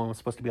out. No one was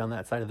supposed to be on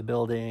that side of the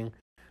building.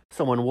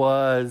 Someone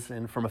was,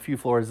 and from a few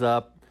floors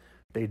up,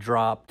 they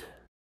dropped.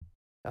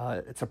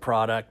 It's a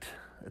product.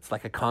 It's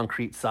like a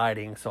concrete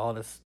siding. So all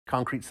this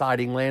concrete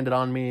siding landed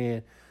on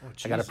me.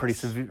 I got a pretty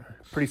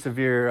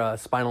severe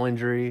spinal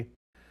injury.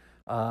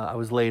 I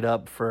was laid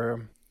up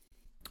for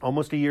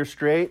almost a year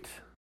straight.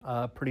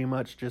 Pretty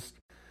much just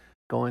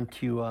going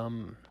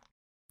to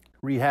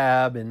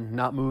rehab and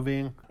not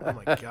moving. Oh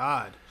my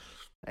God.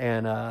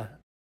 And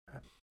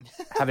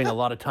having a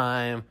lot of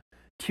time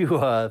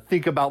to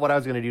think about what I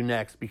was going to do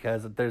next,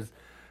 because of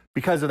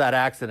that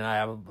accident, I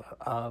have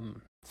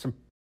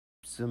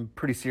some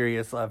pretty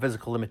serious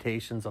physical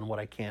limitations on what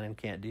I can and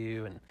can't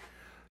do, and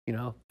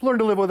learn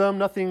to live with them.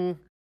 Nothing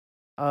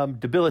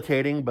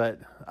debilitating, but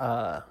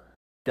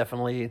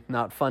definitely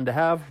not fun to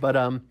have.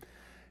 But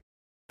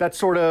that's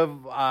sort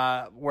of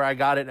where I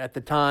got it at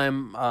the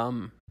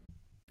time.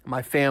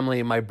 My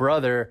family, my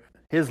brother,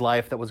 his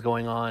life that was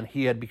going on,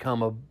 he had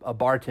become a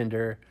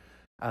bartender,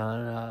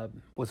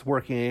 was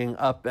working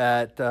up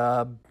at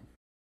the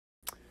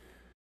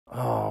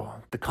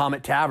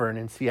Comet Tavern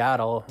in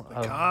Seattle.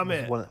 The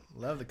Comet.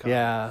 Love the Comet.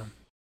 Yeah.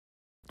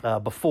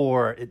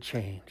 Before it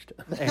changed.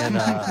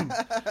 And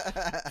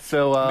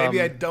so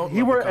maybe I don't.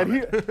 He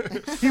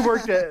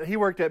worked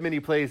at many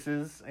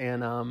places,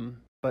 and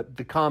but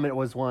the Comet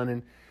was one,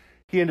 and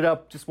he ended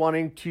up just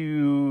wanting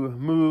to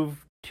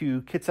move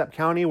to Kitsap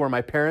County, where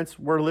my parents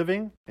were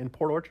living in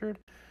Port Orchard,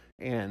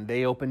 and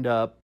they opened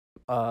up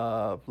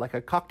like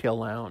a cocktail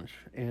lounge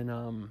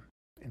in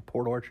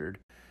Port Orchard,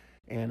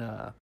 and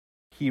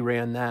he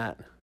ran that,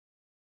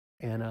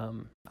 and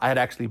I had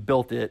actually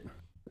built it,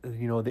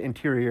 the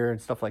interior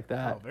and stuff like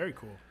that. Oh, very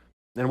cool.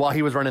 And while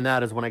he was running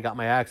that is when I got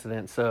my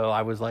accident. So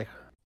I was like,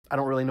 I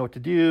don't really know what to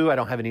do. I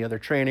don't have any other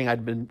training.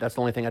 That's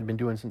the only thing I'd been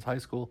doing since high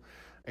school.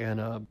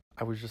 And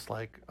I was just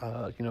like,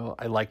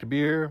 I liked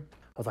beer.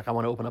 I was like, I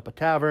want to open up a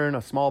tavern,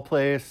 a small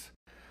place.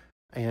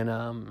 And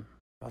I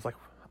was like,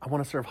 I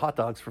want to serve hot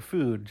dogs for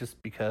food,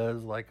 just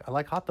because like I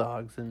like hot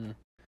dogs. And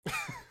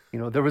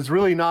there was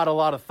really not a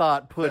lot of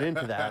thought put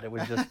into that. It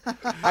was just,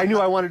 I knew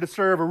I wanted to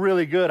serve a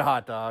really good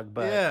hot dog,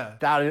 but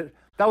yeah,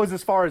 that was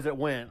as far as it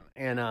went.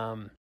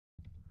 And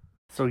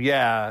so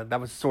yeah, that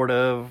was sort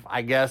of,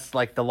 I guess,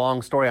 like the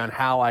long story on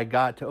how I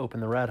got to open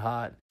the Red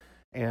Hot.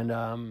 And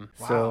wow.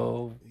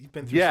 So you've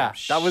been through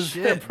that was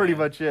shit, pretty man.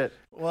 much it.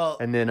 Well,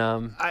 and then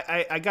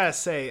I gotta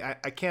say,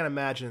 I can't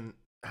imagine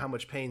how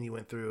much pain you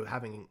went through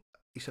having,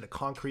 you said, a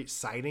concrete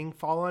siding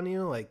fall on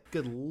you. Like,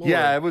 good Lord.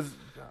 Yeah, it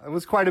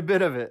was quite a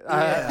bit of it.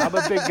 Yeah. I'm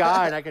a big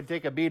guy and I can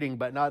take a beating,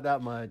 but not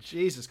that much.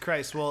 Jesus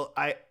Christ. Well,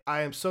 I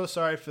am so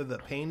sorry for the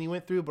pain you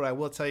went through, but I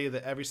will tell you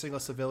that every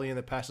single civilian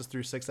that passes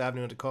through 6th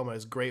Avenue in Tacoma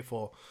is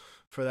grateful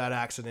for that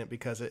accident,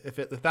 because if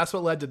that's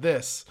what led to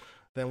this,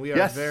 then we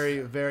are very,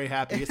 very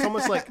happy. It's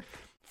almost like,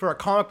 for our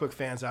comic book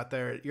fans out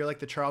there, you're like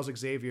the Charles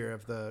Xavier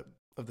of the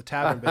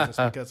tavern business,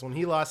 because when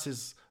he lost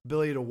his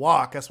ability to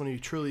walk, that's when he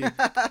truly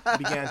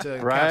began to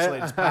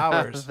encapsulate his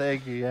powers.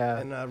 Thank you. Yeah,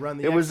 and run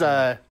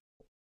the.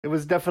 It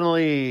was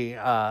definitely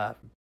a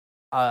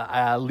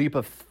leap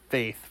of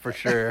faith for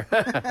sure.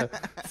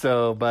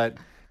 So, but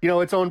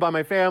it's owned by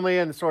my family,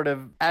 and sort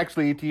of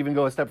actually to even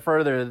go a step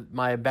further,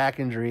 my back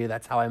injury,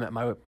 that's how I met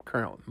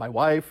my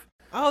wife.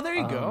 Oh, there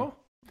you go.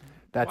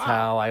 That's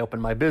how I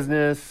opened my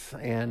business,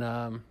 and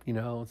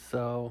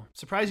so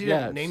surprised you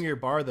didn't name your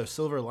bar the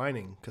Silver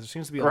Lining, because there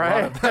seems to be a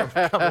lot of them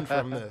coming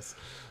from this.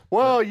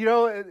 Well,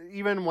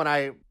 even when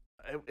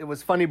it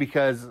was funny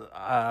because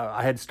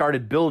I had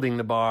started building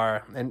the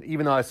bar, and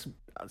even though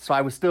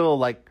I was still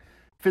like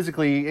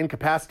physically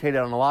incapacitated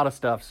on a lot of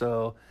stuff,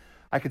 so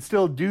I could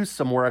still do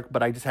some work,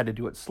 but I just had to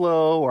do it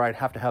slow, or I'd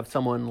have to have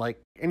someone,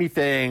 like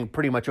anything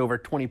pretty much over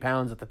 20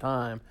 pounds at the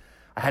time,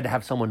 I had to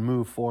have someone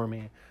move for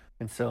me.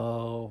 And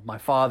so my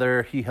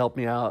father, he helped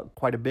me out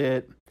quite a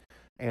bit.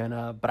 And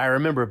but I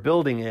remember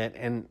building it,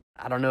 and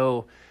I don't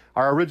know,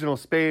 our original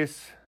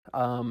space,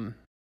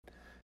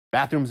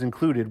 bathrooms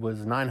included,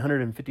 was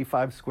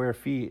 955 square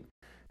feet.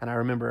 And I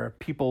remember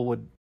people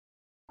would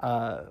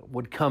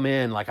come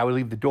in, like I would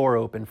leave the door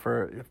open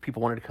for if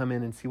people wanted to come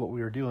in and see what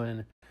we were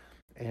doing.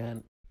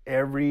 And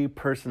every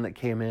person that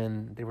came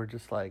in, they were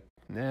just like,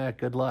 nah,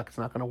 good luck, it's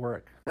not going to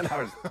work. And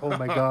I was, oh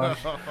my gosh,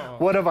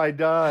 what have I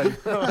done?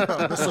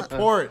 The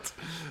support,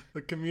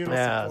 the communal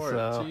support.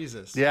 So,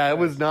 Jesus. Yeah, it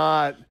was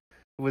not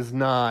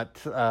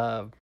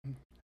a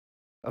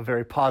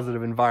very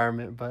positive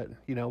environment, but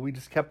we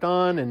just kept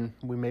on and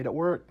we made it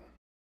work.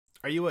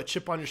 Are you a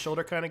chip on your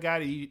shoulder kind of guy?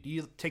 Do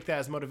you take that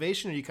as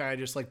motivation, or you kind of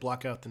just like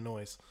block out the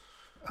noise?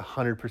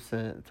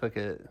 100% took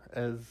it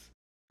as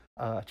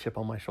a chip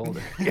on my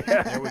shoulder.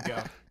 Yeah. There we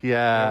go.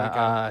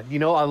 Yeah.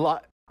 A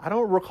lot. I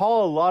don't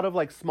recall a lot of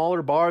like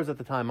smaller bars at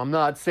the time. I'm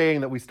not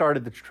saying that we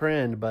started the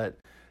trend, but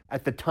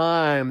at the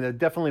time, it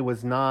definitely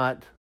was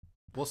not,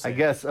 I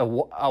guess, a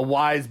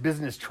wise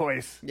business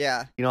choice.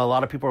 Yeah. A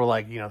lot of people are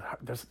like,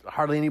 there's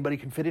hardly anybody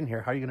can fit in here.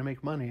 How are you going to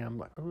make money? I'm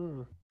like,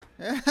 oh.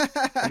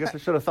 I guess I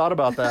should have thought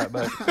about that,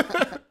 but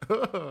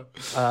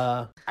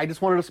I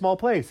just wanted a small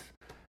place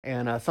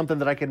and something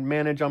that I could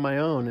manage on my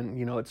own.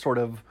 And, it sort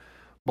of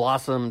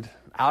blossomed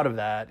out of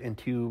that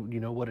into,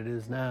 what it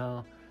is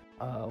now.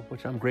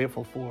 Which I'm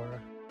grateful for.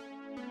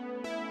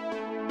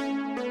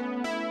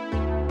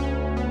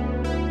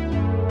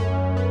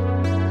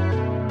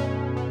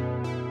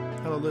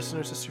 Hello,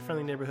 listeners. This is your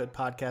friendly neighborhood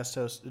podcast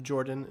host,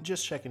 Jordin.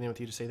 Just checking in with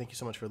you to say thank you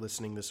so much for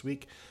listening this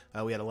week.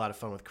 We had a lot of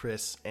fun with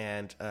Chris,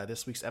 and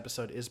this week's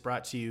episode is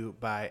brought to you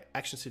by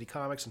Action City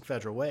Comics and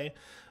Federal Way.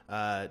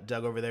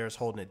 Doug over there is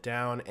holding it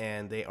down,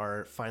 and they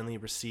are finally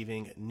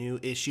receiving new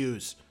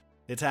issues.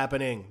 It's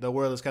happening. The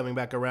world is coming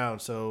back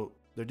around, so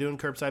they're doing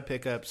curbside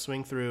pickup.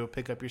 Swing through,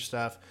 pick up your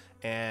stuff,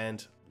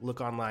 and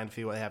look online to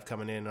see what they have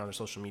coming in on their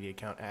social media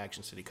account at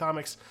Action City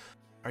Comics.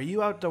 Are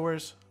you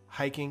outdoors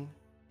hiking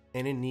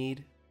and in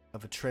need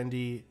of a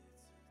trendy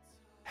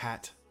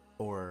hat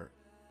or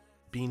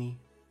beanie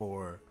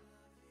or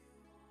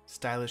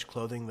stylish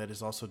clothing that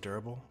is also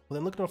durable? Well,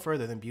 then look no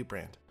further than Butte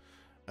Brand.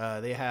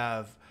 They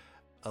have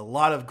a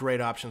lot of great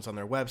options on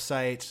their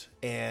website,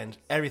 and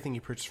everything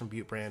you purchase from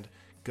Butte Brand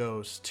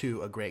goes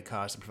to a great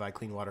cause to provide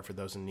clean water for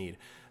those in need.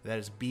 That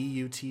is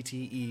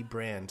BUTTE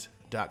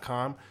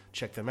brand.com.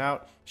 Check them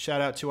out. Shout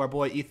out to our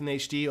boy Ethan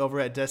HD over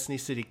at Destiny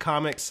City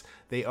Comics.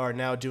 They are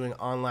now doing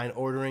online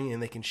ordering,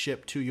 and they can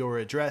ship to your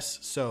address.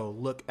 So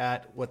look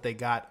at what they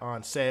got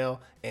on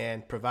sale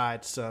and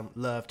provide some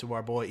love to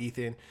our boy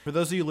Ethan. For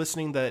those of you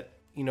listening that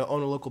own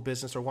a local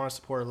business or want to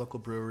support a local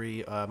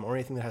brewery or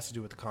anything that has to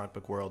do with the comic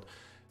book world,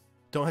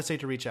 don't hesitate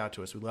to reach out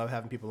to us. We love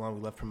having people on.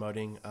 We love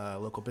promoting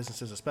local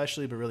businesses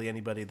especially, but really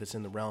anybody that's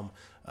in the realm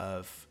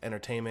of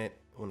entertainment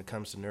when it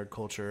comes to nerd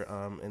culture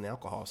and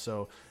alcohol.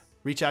 So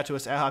reach out to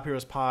us at Hop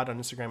Heroes Pod on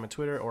Instagram and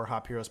Twitter, or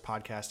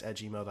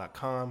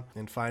hopheroespodcast@gmail.com.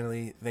 And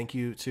finally, thank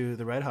you to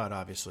the Red Hot,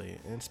 obviously.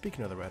 And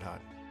speaking of the Red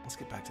Hot, let's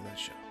get back to that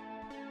show.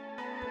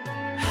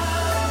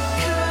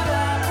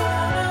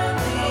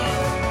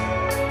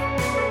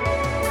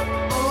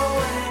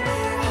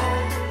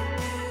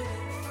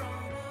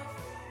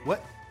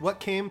 What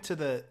came to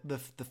the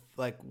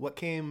what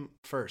came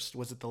first?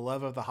 Was it the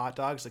love of the hot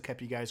dogs that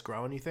kept you guys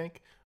growing, you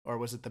think? Or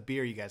was it the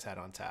beer you guys had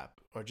on tap?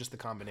 Or just the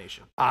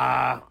combination?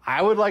 I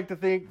would like to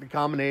think the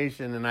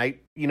combination. And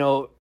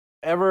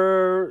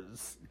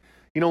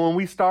when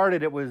we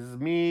started, it was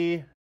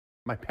me,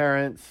 my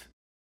parents,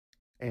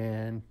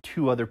 and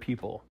 2 other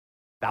people.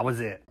 That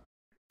was it.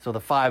 So the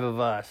 5 of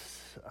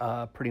us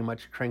pretty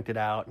much cranked it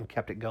out and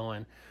kept it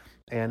going.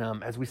 And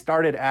as we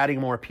started adding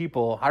more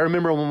people, I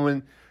remember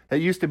when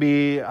it used to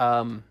be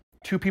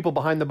 2 people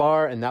behind the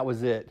bar, and that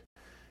was it.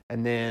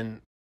 And then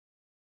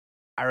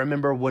I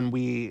remember when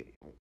we,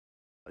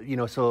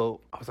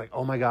 so I was like,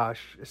 oh my gosh,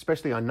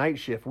 especially on night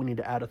shift, we need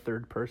to add a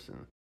 3rd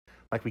person.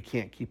 Like, we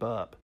can't keep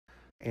up.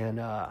 And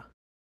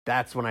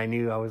that's when I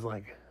knew. I was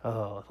like,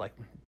 oh, like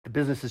the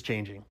business is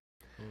changing.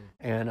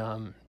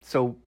 And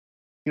so,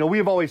 we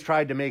have always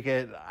tried to make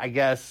it, I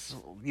guess,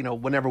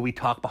 whenever we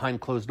talk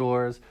behind closed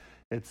doors,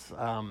 it's,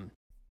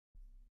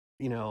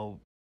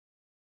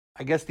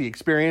 I guess the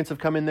experience of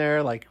coming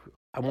there, like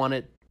I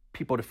wanted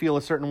people to feel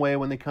a certain way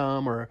when they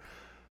come, or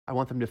I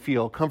want them to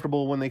feel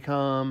comfortable when they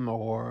come,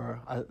 or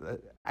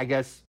I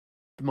guess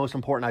the most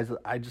important.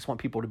 I just want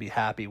people to be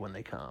happy when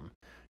they come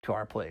to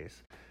our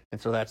place. And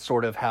so that's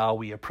sort of how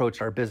we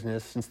approached our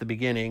business since the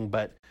beginning.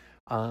 But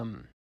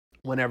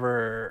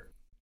whenever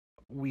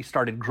we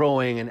started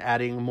growing and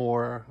adding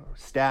more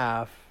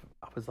staff,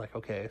 I was like,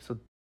 okay, so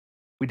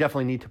we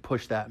definitely need to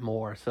push that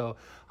more. So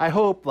I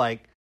hope,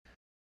 like,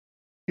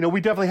 you know,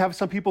 we definitely have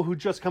some people who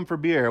just come for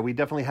beer. We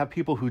definitely have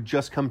people who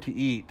just come to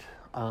eat.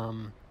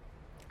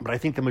 But I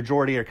think the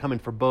majority are coming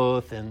for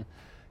both. And,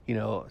 you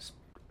know,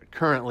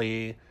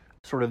 currently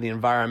sort of the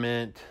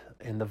environment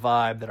and the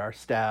vibe that our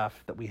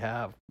staff that we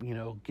have, you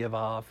know, give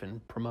off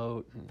and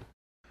promote, and,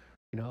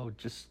 you know,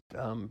 just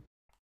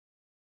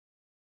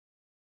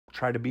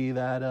try to be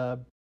that,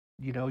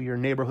 you know, your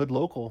neighborhood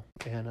local,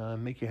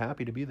 and make you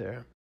happy to be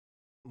there.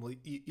 Well,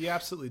 you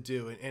absolutely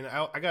do. And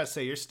I got to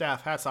say, your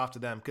staff, hats off to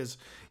them, because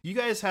you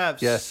guys have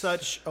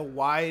such a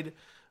wide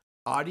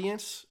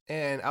audience.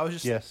 And I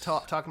was just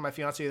talking to my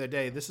fiance the other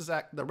day.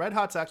 The Red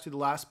Hot's actually the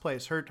last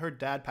place. Her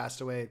dad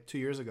passed away 2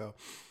 years ago.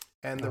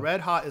 And the Red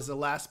Hot is the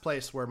last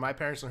place where my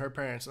parents and her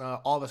parents and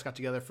all of us got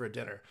together for a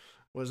dinner.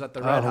 Was at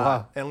the Red Hot.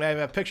 Wow. And we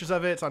have pictures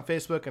of it. It's on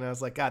Facebook. And I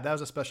was like, God, that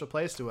was a special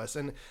place to us.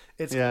 And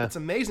it's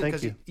amazing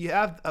because you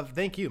have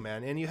thank you,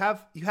 man. And you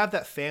have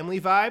that family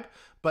vibe.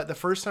 But the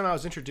first time I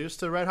was introduced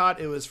to Red Hot,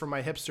 it was from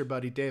my hipster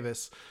buddy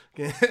Davis.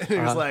 It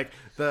was like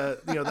the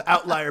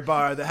outlier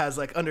bar that has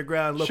like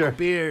underground local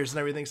beers and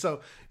everything.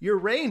 So your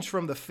range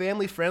from the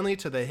family friendly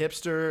to the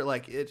hipster,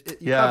 like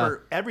you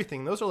cover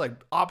everything. Those are like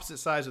opposite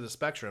sides of the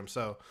spectrum.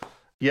 So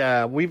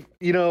yeah, we've,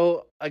 you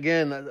know,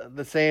 again,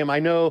 the same. I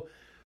know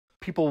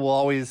people will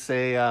always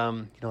say, you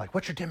know, like,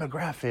 what's your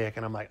demographic?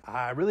 And I'm like,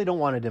 I really don't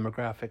want a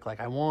demographic. Like,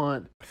 I don't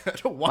want a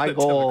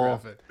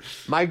demographic.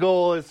 My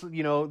goal is,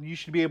 you know, you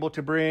should be able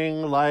to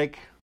bring like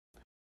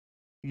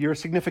your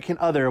significant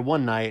other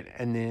one night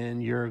and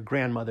then your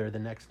grandmother the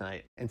next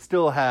night and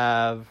still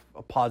have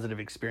a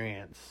positive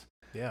experience.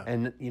 Yeah.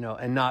 And, you know,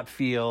 and not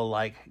feel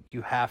like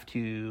you have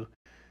to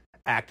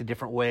act a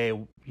different way,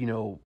 you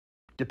know,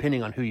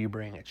 depending on who you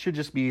bring. It should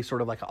just be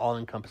sort of like an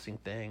all-encompassing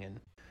thing. And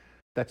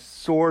that's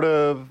sort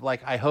of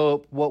like, I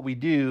hope, what we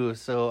do.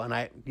 So, and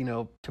I, you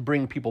know, to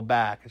bring people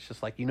back, it's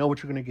just like, you know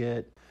what you're going to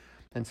get.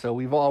 And so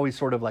we've always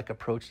sort of like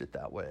approached it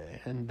that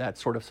way. And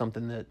that's sort of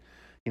something that,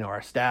 you know,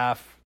 our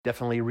staff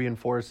definitely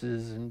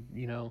reinforces. And,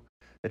 you know,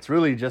 it's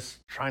really just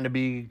trying to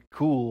be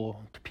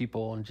cool to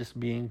people and just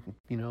being,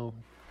 you know,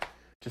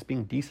 just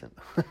being decent.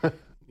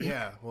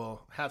 Yeah.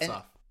 Well, hats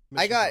off.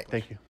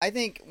 Thank you. I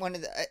think one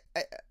of the,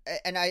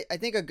 I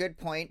think a good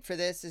point for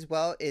this as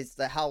well is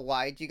how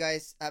wide you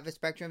guys have a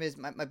spectrum. Is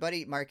my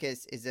buddy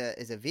Marcus is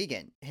a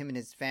vegan, him and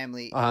his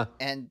family,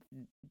 and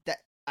that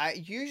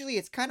usually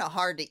it's kind of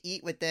hard to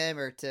eat with them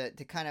or to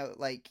kind of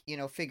like, you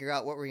know, figure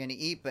out what we're gonna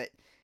eat. But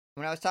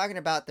when I was talking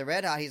about the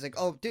Red Hot, he's like,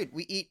 "Oh, dude,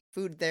 we eat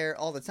food there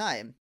all the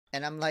time,"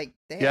 and I'm like,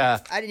 "Damn,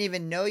 I didn't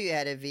even know you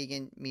had a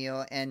vegan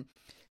meal." And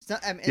so,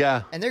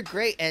 and they're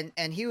great.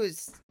 And he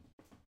was.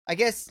 I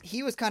guess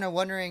he was kind of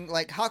wondering,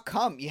 like, how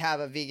come you have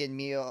a vegan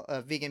meal,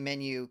 a vegan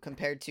menu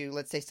compared to,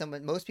 let's say,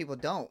 most people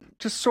don't?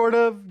 Just sort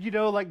of, you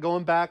know, like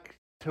going back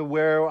to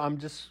where I'm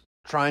just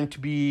trying to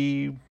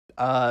be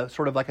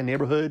sort of like a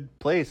neighborhood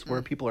place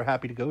where people are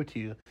happy to go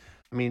to.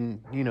 I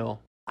mean, you know,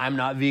 I'm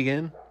not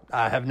vegan.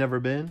 I have never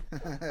been.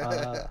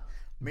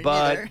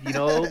 But, you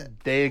know,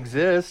 they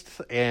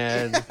exist.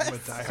 And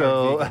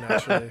so,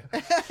 vegan,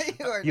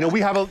 you know, we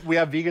have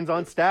vegans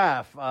on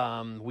staff.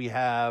 We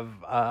have,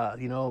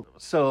 you know,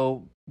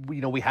 so,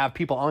 you know, we have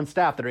people on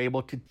staff that are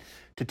able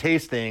to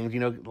taste things, you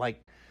know,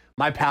 like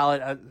my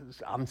palate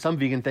on some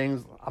vegan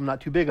things I'm not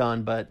too big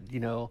on, but,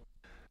 you know,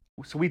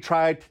 so we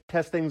try to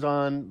test things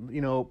on, you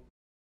know,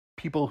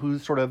 people who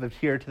sort of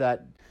adhere to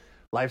that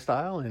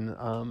lifestyle. And,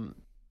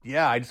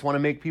 I just want to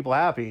make people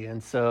happy.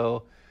 And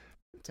so,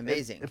 it's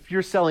amazing. If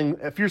you're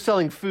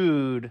selling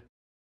food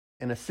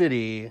in a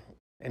city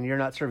and you're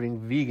not serving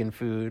vegan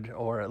food,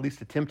 or at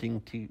least attempting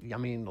to, I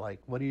mean, like,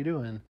 what are you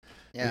doing?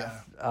 Yeah.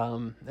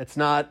 It's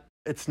not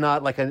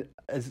like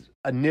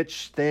a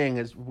niche thing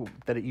as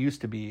that it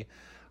used to be.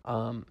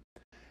 And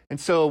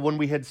so when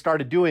we had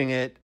started doing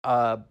it,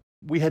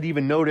 we had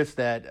even noticed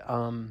that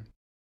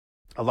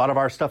a lot of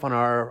our stuff on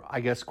our, I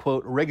guess,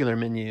 quote, regular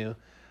menu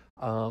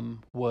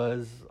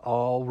was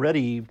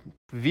already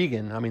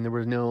vegan. I mean, there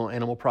was no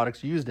animal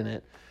products used in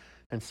it.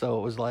 And so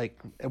it was like,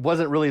 it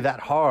wasn't really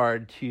that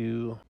hard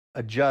to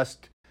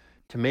adjust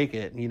to make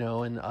it, you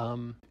know, and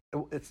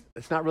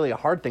it's not really a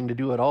hard thing to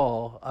do at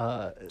all.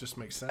 It just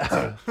makes sense.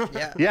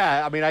 Yeah.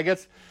 Yeah. I mean, I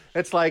guess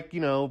it's like,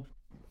 you know,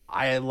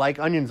 I like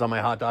onions on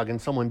my hot dog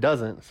and someone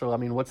doesn't. So, I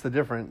mean, what's the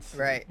difference?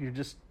 Right. You're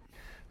just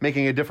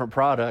making a different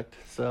product.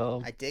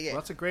 So I dig it.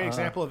 Well, that's a great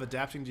example of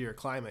adapting to your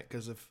climate,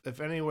 because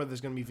if anywhere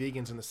there's going to be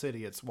vegans in the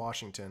city, it's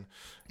Washington.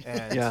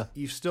 And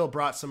you've still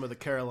brought some of the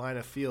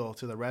Carolina feel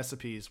to the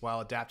recipes while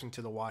adapting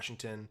to the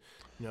Washington,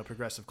 you know,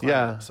 progressive climate.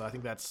 Yeah. So I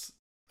think that's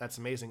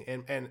amazing.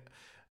 And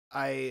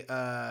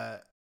I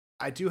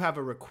do have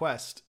a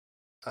request.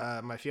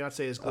 My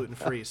fiance is gluten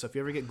free, so if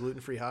you ever get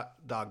gluten free hot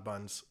dog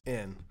buns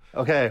in,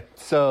 okay,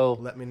 so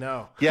let me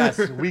know. Yes,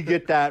 we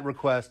get that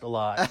request a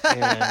lot.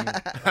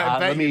 And I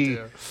bet you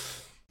do.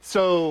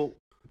 So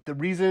the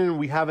reason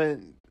we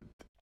haven't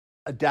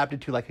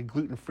adapted to like a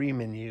gluten free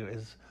menu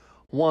is,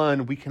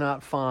 one, we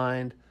cannot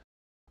find,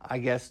 I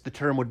guess the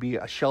term would be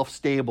a shelf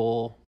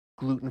stable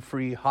gluten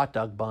free hot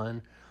dog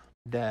bun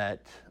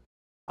that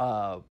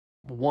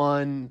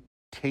one,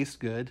 tastes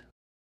good,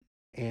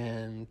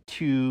 and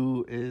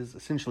two, is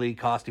essentially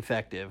cost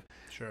effective.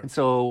 Sure. And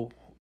so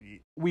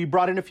we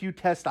brought in a few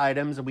test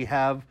items, and we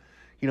have,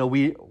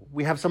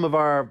 we have some of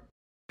our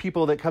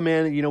people that come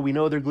in, we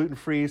know they're gluten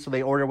free, so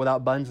they order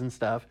without buns and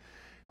stuff.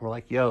 And we're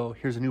like, yo,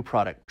 here's a new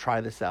product.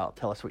 Try this out.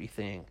 Tell us what you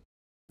think.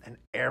 And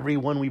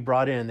everyone we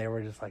brought in, they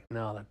were just like,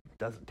 no, that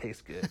doesn't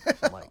taste good. So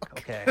I'm like,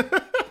 okay.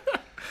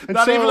 And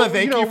Not even a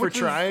thank you for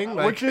trying,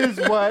 which is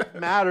what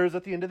matters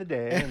at the end of the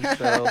day. And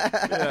so,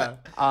 yeah.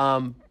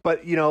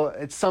 But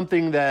it's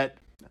something that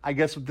I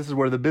guess this is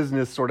where the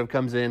business sort of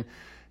comes in,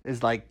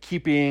 is like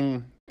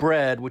keeping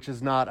bread, which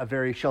is not a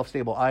very shelf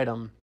stable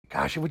item.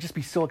 Gosh, it would just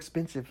be so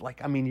expensive.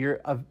 Like, I mean,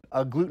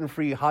 a gluten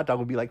free hot dog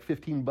would be like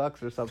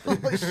 $15 or something.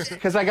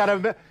 Because I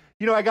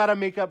gotta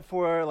make up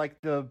for like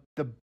the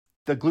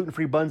gluten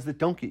free buns that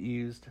don't get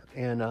used.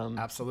 And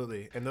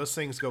absolutely, and those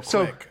things go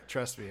quick.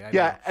 Trust me. I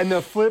yeah, know. and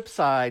the flip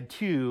side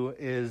too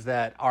is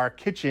that our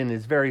kitchen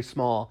is very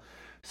small,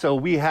 so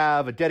we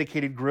have a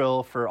dedicated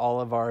grill for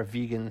all of our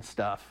vegan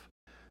stuff.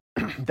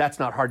 That's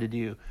not hard to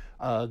do.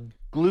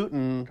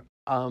 Gluten,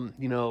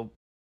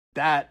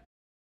 that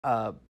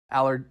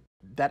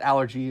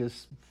allergy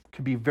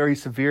could be very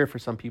severe for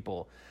some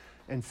people,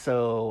 and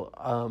so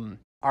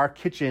our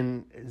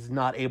kitchen is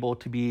not able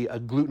to be a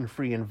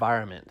gluten-free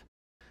environment.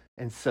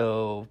 And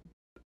so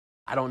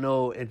I don't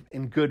know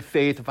in good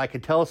faith if I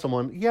could tell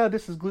someone, yeah,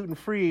 this is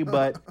gluten-free,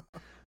 but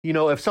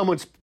if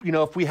someone's,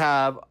 if we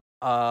have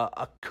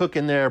a cook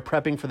in there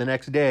prepping for the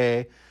next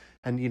day,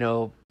 and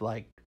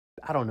like,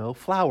 I don't know,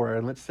 flour,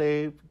 and let's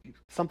say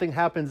something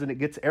happens and it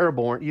gets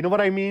airborne, you know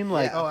what I mean?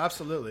 Like, oh,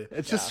 absolutely.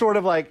 It's just sort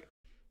of like,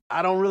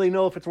 I don't really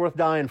know if it's worth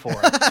dying for,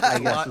 I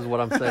guess is what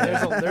I'm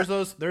saying.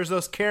 There's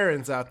those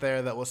Karens out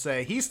there that will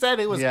say, he said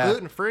it was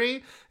gluten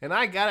free and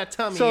I got a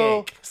tummy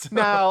ache. So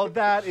now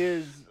that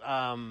is,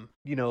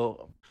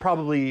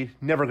 probably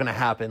never going to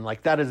happen.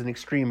 Like, that is an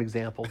extreme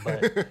example,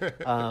 but,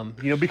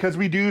 because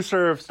we do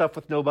serve stuff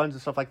with no buns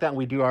and stuff like that. And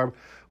we do our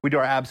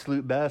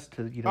absolute best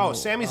to,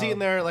 Sammy's eaten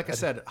there, like I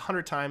said,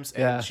 100 times,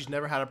 and she's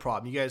never had a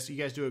problem. You guys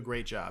do a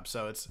great job.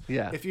 So it's,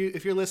 if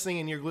you're listening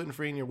and you're gluten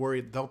free and you're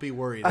worried, don't be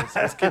worried.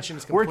 This kitchen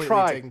is completely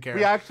taken care of.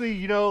 We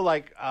actually,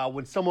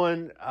 when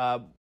someone,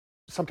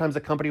 sometimes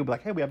a company will be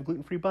like, hey, we have a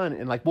gluten free bun,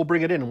 and like, we'll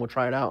bring it in and we'll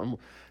try it out. And,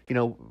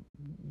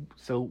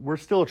 so we're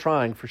still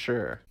trying for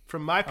sure.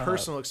 From my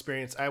personal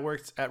experience, I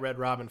worked at Red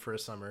Robin for a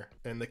summer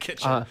in the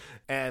kitchen,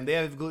 and they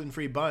have gluten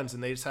free buns,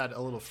 and they just had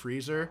a little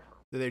freezer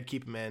that they'd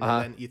keep them in,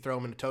 and then you throw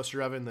them in a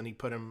toaster oven, and then you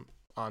put them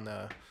on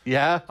the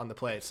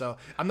plate. So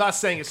I'm not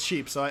saying it's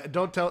cheap, so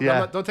don't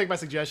take my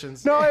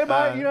suggestions. No,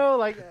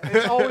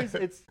 it's always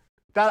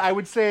that I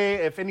would say,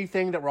 if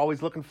anything that we're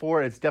always looking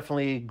for, it's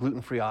definitely a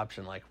gluten-free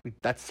option. Like,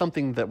 that's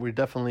something that we're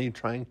definitely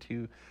trying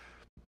to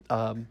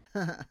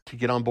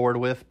get on board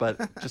with, but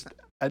just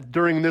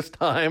during this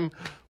time,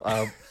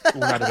 we're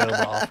not available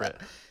to offer it.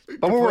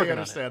 But we're working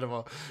understandable.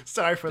 On it.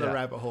 Sorry for the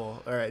rabbit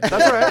hole. All right, that's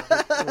all right.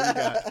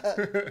 What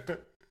do you got?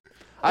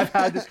 I've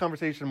had this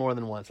conversation more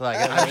than once.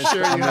 I'm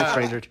sure I'm no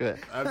stranger to it.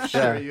 I'm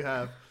sure you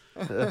have.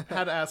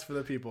 Had to ask for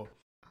the people.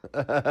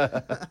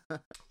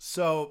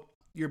 So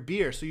your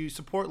beer. So you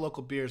support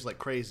local beers like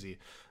crazy,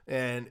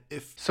 and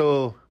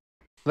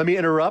let me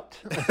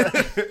interrupt.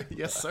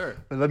 Yes, sir.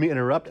 Let me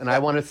interrupt, and I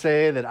want to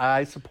say that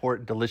I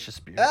support delicious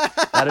beer.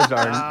 That is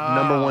our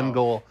number one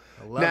goal.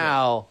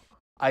 Now,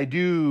 I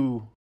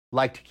do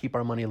like to keep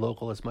our money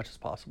local as much as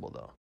possible,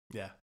 though.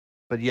 Yeah.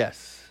 But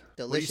yes.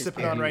 Delicious. What are you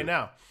sipping on right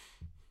now?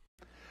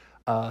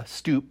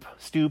 Stoop,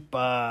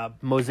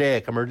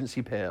 Mosaic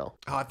Emergency Pale.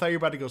 Oh, I thought you were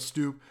about to go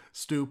stoop,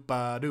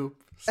 doop.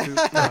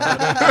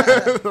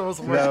 That was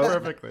worked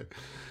perfectly.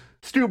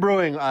 Stoop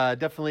Brewing,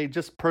 definitely,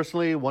 just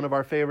personally, one of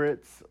our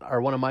favorites,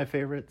 or one of my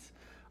favorites.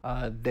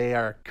 They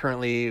are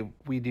currently,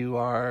 we do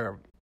our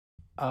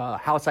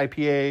house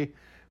IPA.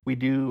 We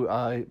do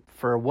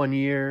for 1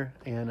 year,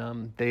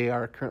 and they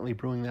are currently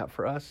brewing that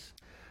for us.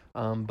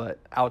 But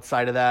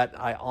outside of that,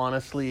 I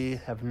honestly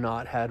have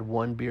not had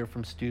one beer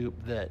from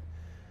Stoop that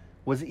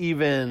was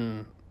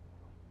even,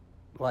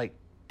 like,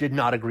 did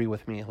not agree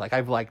with me. Like,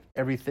 I've liked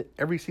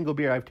every single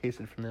beer I've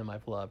tasted from them,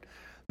 I've loved.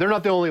 They're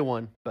not the only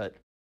one, but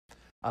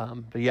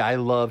yeah, I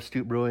love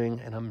Stoop Brewing,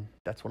 and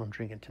that's what I'm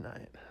drinking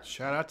tonight.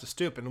 Shout out to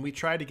Stoop, and we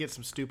tried to get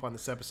some Stoop on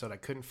this episode. I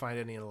couldn't find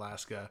any in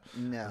Alaska.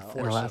 No,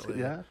 unfortunately.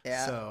 In Alaska,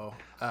 yeah. So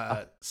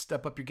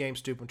step up your game,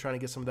 Stoop. I'm trying to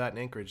get some of that in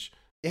Anchorage.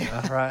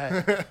 Yeah, all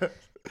right.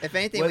 If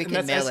anything, we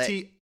can mail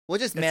it. We'll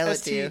just mail it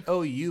to you.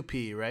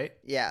 STOUP, right?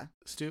 Yeah.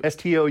 Stoop.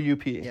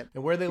 STOUP. Yep.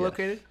 And where are they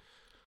located?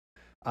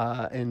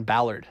 in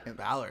Ballard.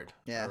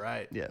 Yeah. All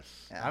right. Yes.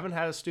 I haven't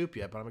had a stoop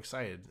yet, but I'm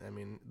excited. I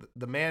mean,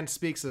 the man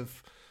speaks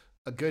of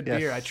a good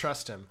beer. I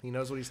trust him. He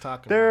knows what he's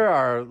talking about. There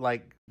are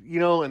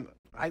and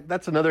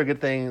that's another good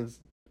thing is,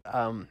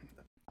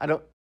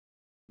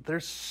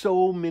 there's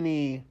so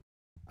many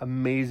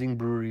amazing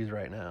breweries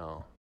right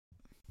now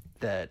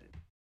that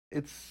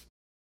it's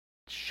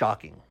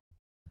shocking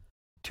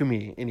to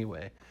me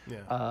anyway.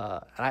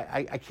 Yeah.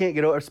 I can't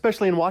get over,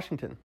 especially in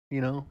Washington,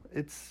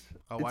 it's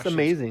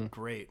amazing.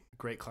 Great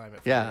climate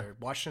for beer.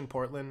 Washington,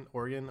 Portland,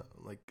 Oregon,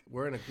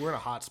 we're in a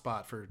hot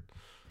spot for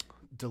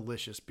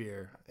delicious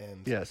beer.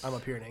 And yes. I'm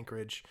up here in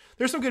Anchorage.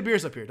 There's some good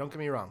beers up here, don't get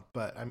me wrong,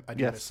 but I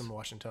do miss some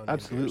Washingtonian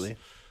absolutely beers,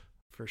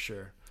 for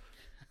sure.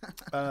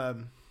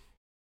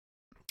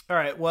 All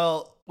right.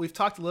 Well, we've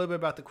talked a little bit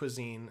about the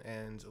cuisine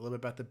and a little bit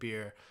about the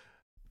beer.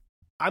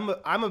 I'm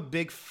a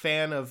big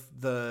fan of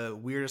the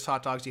weirdest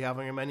hot dogs you have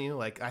on your menu.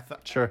 Like I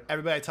thought, sure.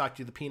 Everybody I talked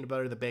to, the peanut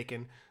butter, the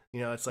bacon.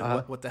 It's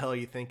like what the hell are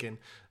you thinking?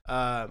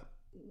 That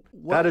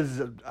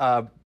is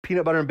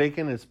peanut butter and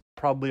bacon is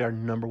probably our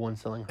number one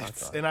selling hot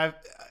dog. And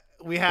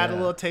we had a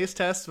little taste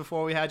test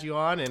before we had you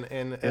on,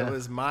 and it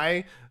was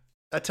my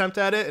attempt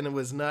at it, and it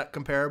was not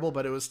comparable,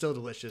 but it was still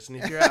delicious. And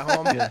if you're at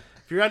home,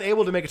 if you're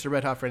unable to make it to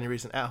Red Hot for any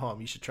reason at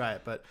home, you should try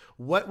it. But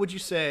what would you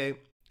say,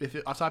 off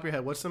the top of your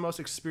head, what's the most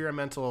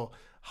experimental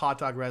hot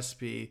dog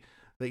recipe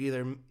that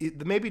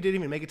maybe didn't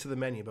even make it to the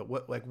menu, but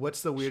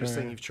what's the weirdest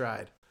thing you've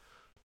tried?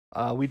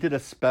 We did a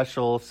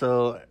special,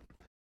 so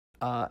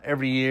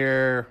every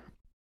year,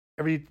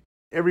 every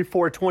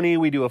 420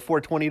 we do a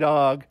 420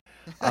 dog,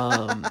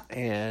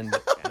 and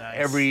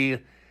nice.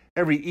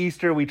 Every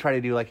Easter, we try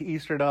to do like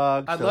Easter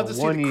dog. I'd love to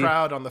see the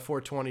crowd on the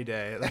 420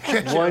 day.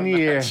 One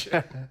year.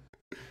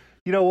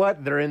 You know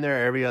what? They're in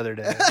there every other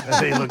day.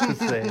 They look the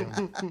same.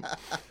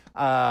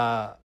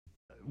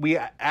 We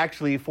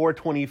actually,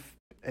 420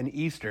 and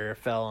Easter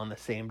fell on the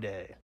same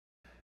day.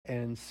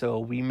 And so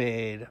we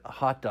made a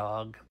hot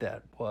dog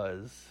that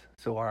was,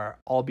 our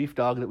all beef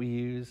dog that we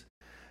use.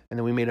 And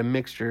then we made a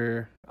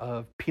mixture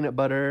of peanut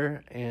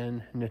butter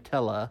and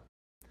Nutella.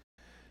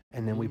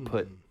 And then we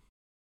put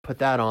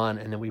that on,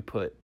 and then we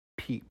put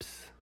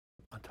Peeps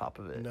on top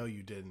of it. No,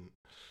 you didn't.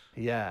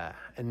 Yeah,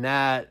 and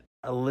that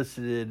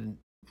elicited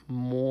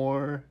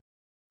more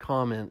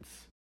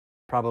comments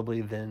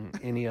probably than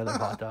any other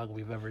hot dog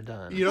we've ever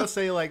done. You don't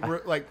say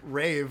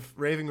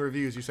raving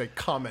reviews. You say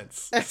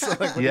comments.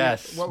 So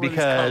yes,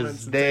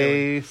 because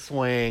they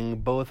swing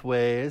both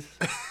ways,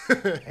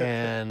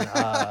 and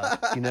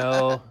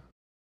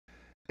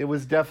it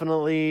was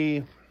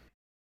definitely.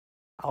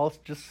 I'll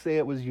just say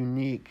it was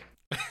unique.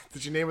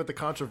 Did you name it the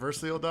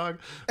controversial dog?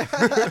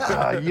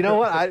 You know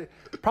what?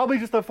 Probably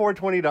just a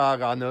 420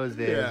 dog on those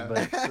days. Yeah,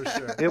 but for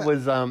sure. It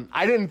was.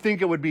 I didn't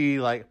think it would be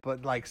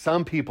but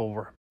some people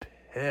were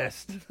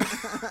pissed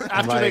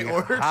after they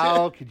ordered.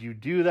 How could you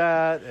do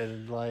that?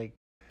 And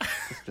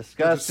it's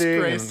disgusting. The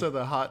disgrace to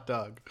the hot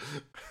dog.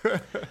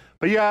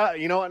 But yeah,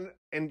 and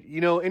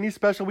any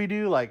special we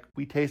do,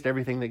 we taste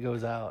everything that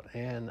goes out,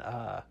 and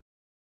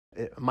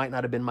it might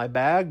not have been my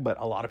bag, but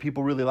a lot of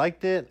people really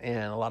liked it,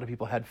 and a lot of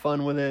people had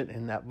fun with it,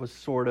 and that was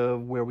sort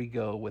of where we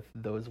go with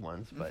those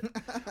ones. But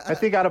I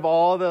think out of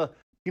all the,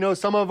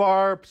 some of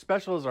our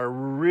specials are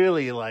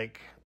really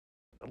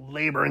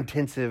labor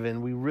intensive,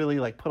 and we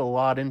really put a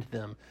lot into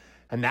them.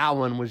 And that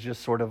one was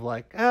just sort of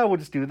we'll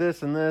just do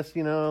this and this,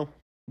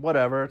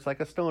 whatever. It's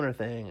like a stoner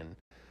thing, and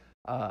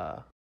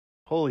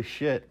holy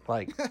shit,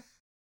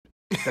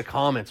 the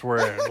comments were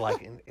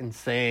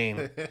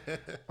insane.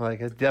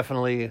 It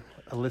definitely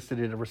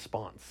elicited a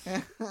response.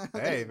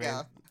 Hey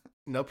man,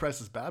 no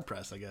press is bad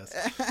press, I guess.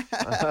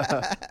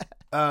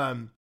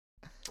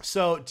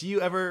 So do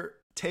you ever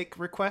take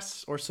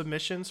requests or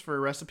submissions for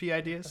recipe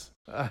ideas?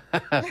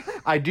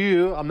 I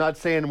do. I'm not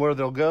saying where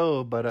they'll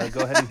go, but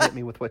go ahead and hit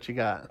me with what you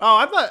got.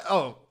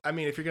 I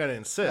mean, if you're gonna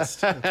insist,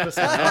 twist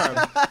my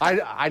arm.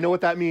 I know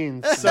what that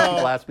means. So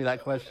people ask me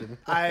that question.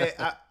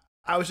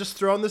 I was just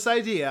throwing this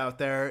idea out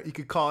there. You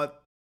could call it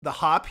the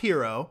Hop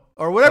Hero,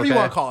 or whatever you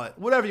want to call it.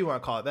 Whatever you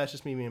want to call it. That's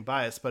just me being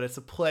biased, but it's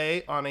a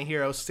play on a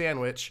hero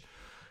sandwich,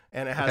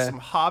 and it has some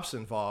hops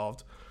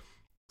involved.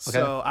 Okay.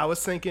 So I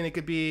was thinking it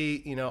could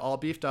be, all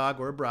beef dog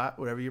or a brat,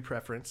 whatever your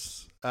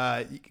preference.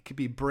 It could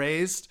be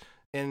braised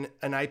in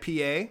an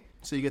IPA,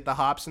 so you get the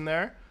hops in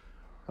there.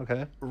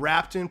 Okay.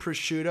 Wrapped in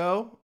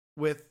prosciutto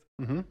with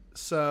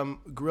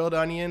some grilled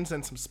onions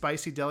and some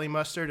spicy deli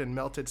mustard and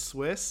melted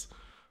Swiss.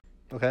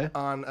 Okay.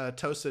 On a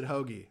toasted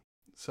hoagie.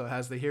 So it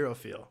has the hero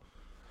feel.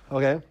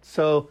 Okay.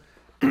 So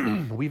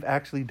we've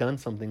actually done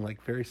something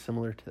very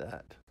similar to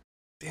that.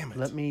 Damn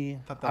it.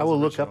 I will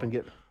look up and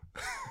get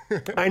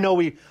I know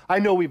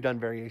we've done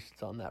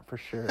variations on that for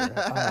sure.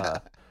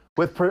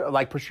 With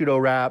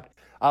prosciutto wrapped.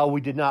 We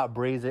did not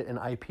braise it in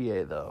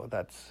IPA though.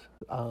 That's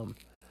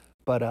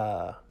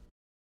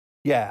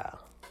yeah.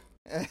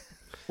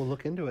 We'll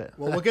look into it.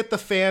 Well, we'll get the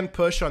fan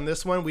push on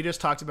this one. We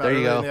just talked about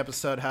earlier in the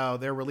episode how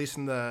they're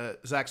releasing the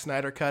Zack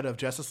Snyder cut of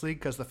Justice League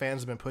because the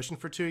fans have been pushing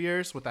for 2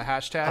 years with the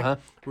hashtag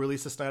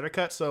release the Snyder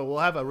cut. So we'll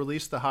have a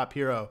release the Hop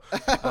Hero.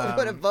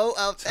 Put a vote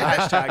out there.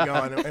 Hashtag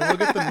going, and we'll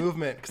get the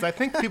movement because I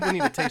think people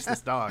need to taste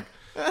this dog.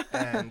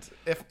 And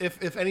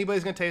if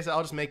anybody's gonna taste it,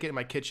 I'll just make it in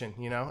my kitchen,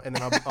 and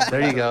then I'll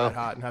there you go,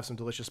 hot and have some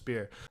delicious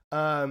beer.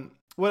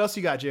 What else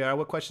you got, JR?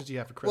 What questions do you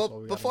have for Chris?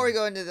 Well, before we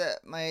go into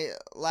my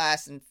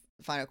last and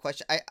final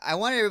question, I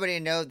want everybody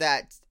to know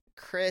that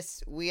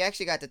Chris, we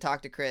actually got to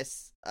talk to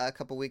Chris a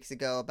couple weeks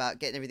ago about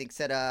getting everything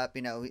set up.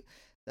 All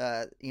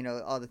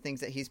the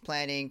things that he's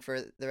planning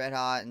for the Red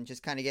Hot and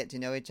just kind of getting to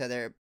know each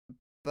other.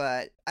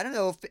 But I don't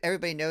know if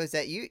everybody knows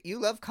that you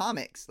love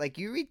comics. Like,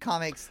 you read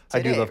comics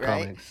today, I do love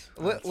right? comics.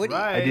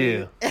 I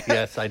do.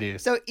 Yes, I do.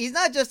 So he's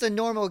not just a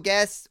normal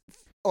guest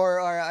or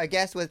a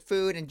guest with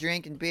food and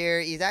drink and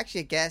beer. He's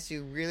actually a guest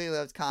who really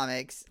loves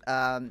comics.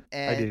 And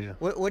I do.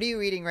 What are you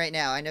reading right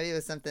now? I know it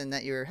was something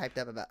that you were hyped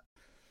up about.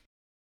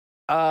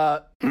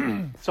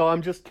 So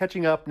I'm just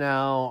catching up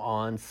now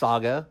on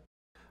Saga.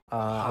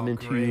 I'm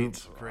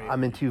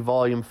into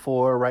volume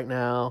 4 right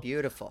now.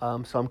 Beautiful.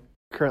 So I'm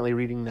currently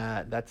reading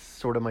that. That's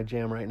sort of my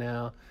jam right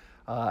now.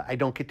 I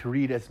don't get to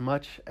read as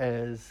much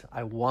as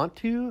I want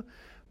to,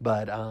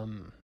 but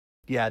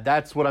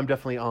that's what I'm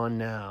definitely on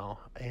now.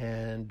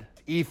 And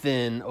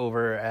Ethan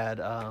over at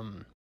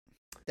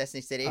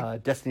Destiny City.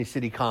 Destiny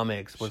City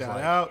Comics was shout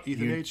like, out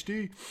Ethan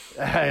HD.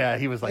 Yeah,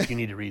 he was like, you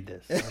need to read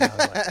this. And I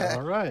was like,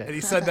 all right. And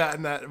he said that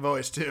in that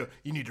voice too.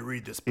 You need to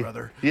read this,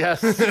 brother. Yes,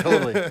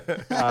 totally.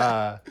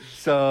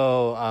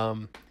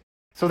 So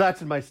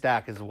that's in my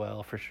stack as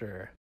well, for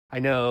sure. I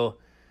know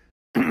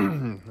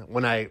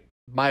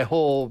my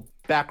whole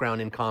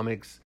background in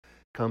comics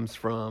comes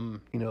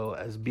from,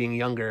 as being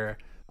younger,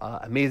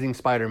 Amazing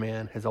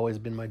Spider-Man has always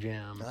been my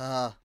jam.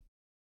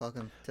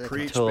 Welcome to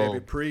the baby,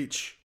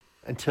 preach.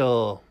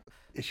 Until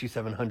issue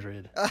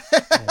 700. And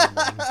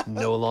I'm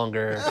no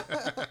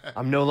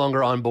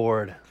longer on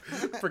board.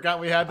 Forgot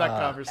we had that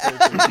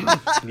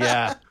conversation.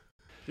 Yeah.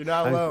 You're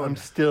not alone. I'm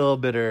still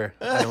bitter.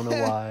 I don't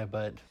know why,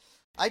 but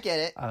I get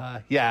it.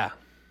 Yeah.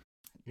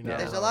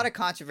 There's a lot of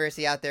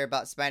controversy out there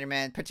about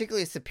Spider-Man,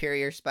 particularly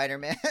Superior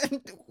Spider-Man.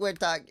 We're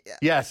talking.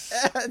 Yes.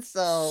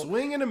 So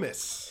swing and a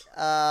miss.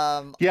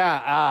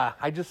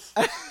 I just,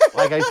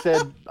 like I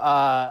said,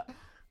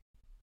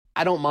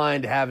 I don't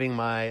mind having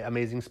my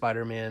Amazing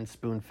Spider-Man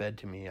spoon-fed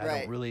to me. I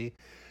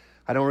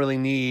don't really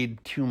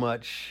need too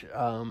much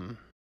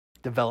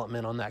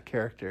development on that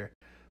character.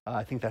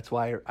 I think that's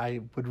why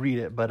I would read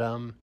it. But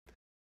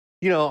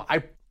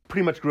I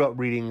pretty much grew up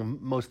reading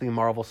mostly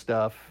Marvel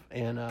stuff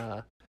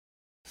and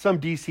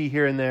some DC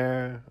here and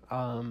there,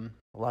 a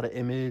lot of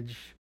Image,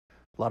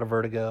 a lot of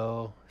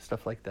Vertigo,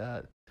 stuff like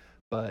that.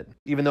 But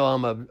even though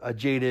I'm a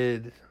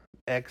jaded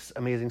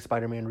ex-Amazing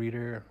Spider-Man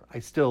reader, I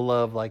still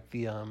love like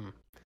the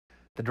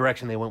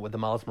direction they went with the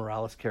Miles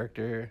Morales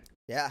character.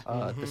 Yeah.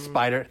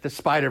 The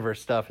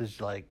Spider-Verse stuff is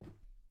like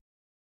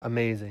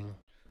amazing.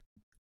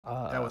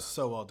 That was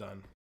so well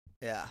done.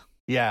 Yeah.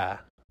 Yeah.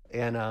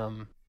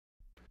 And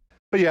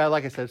but yeah,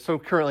 like I said, so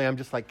currently I'm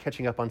just like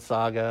catching up on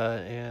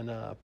Saga and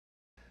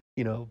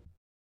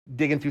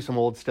digging through some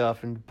old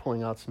stuff and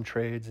pulling out some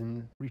trades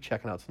and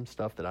rechecking out some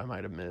stuff that I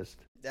might have missed.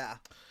 Yeah.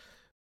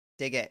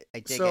 Dig it. I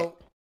dig it. So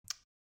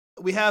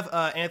we have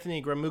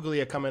Anthony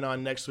Gramuglia coming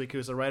on next week,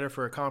 who's a writer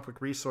for a comic book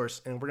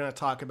resource, and we're going to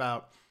talk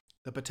about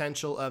the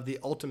potential of the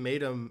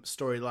Ultimatum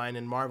storyline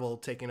in Marvel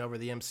taking over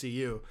the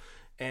MCU.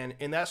 And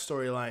in that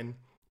storyline,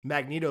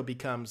 Magneto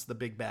becomes the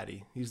big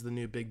baddie. He's the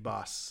new big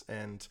boss.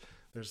 And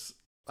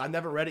I've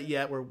never read it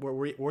yet. We're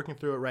working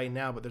through it right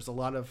now, but there's a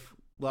lot of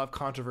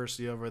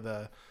controversy over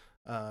the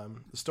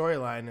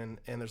storyline,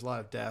 and there's a lot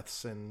of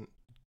deaths, and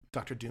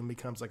Dr. Doom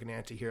becomes like an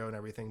anti-hero and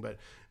everything. But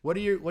what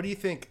do you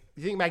think?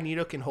 Do you think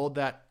Magneto can hold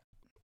that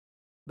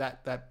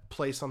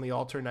place on the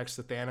altar next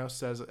to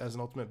Thanos as an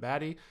ultimate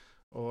baddie,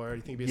 or do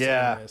you think it'd be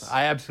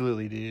I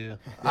absolutely do.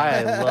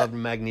 I loved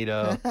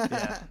Magneto.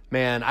 Yeah.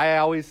 Man, I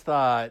always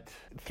thought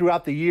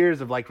throughout the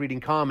years of like reading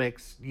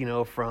comics,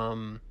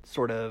 from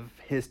sort of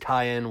his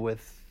tie-in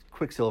with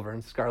Quicksilver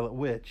and Scarlet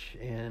Witch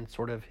and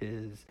sort of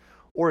his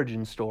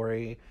origin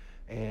story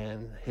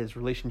and his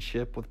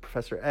relationship with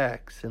Professor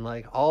X and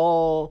like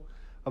all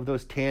of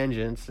those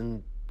tangents,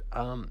 and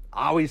I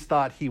always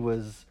thought he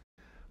was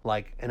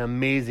like an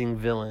amazing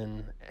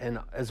villain, and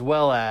as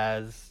well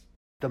as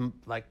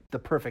the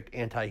perfect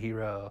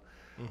anti-hero,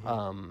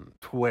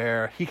 to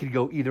where he could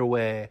go either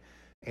way.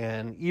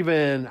 And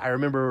even I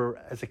remember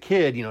as a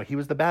kid, he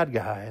was the bad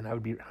guy, and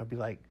I'd be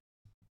like,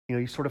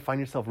 you sort of find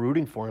yourself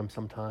rooting for him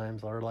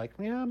sometimes, or like,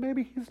 yeah,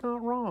 maybe he's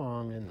not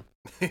wrong,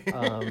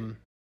 and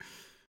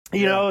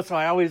so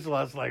I always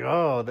was like,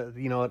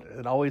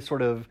 it always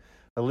sort of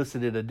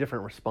elicited a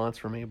different response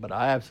from me. But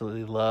I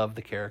absolutely love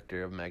the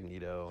character of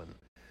Magneto, and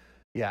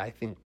yeah, I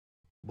think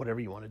whatever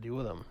you want to do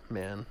with him,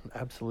 man,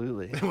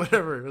 absolutely.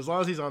 Whatever, as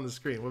long as he's on the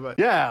screen. What about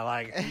yeah,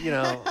 like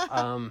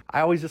I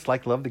always just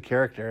love the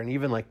character, and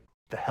even like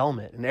the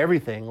helmet and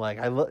everything. Like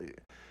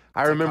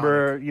I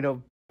remember,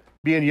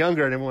 being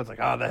younger and everyone's like,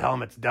 oh, the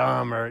helmet's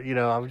dumb, or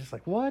I was just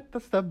like, what?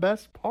 That's the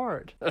best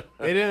part.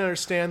 They didn't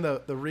understand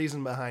the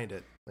reason behind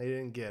it. They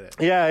didn't get it.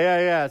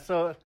 Yeah.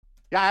 So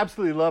yeah, I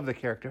absolutely love the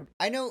character.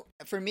 I know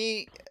for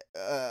me,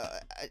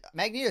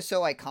 Magneto's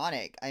so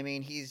iconic. I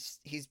mean, he's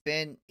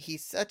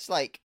such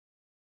like,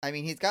 I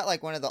mean, he's got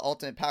like one of the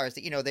ultimate powers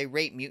that, they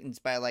rate mutants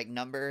by like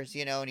numbers,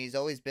 and he's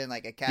always been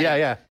like a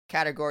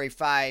category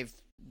 5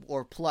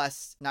 or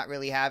plus, not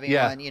really having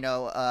one,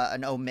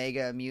 an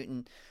Omega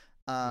mutant.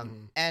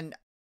 And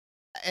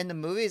in the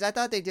movies, I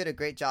thought they did a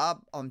great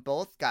job on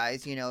both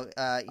guys.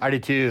 I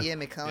did too.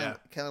 Ian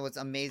McKellen was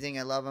amazing.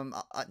 I love him,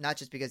 not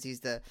just because he's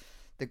the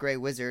Grey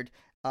Wizard,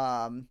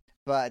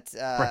 but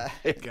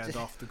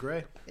Gandalf the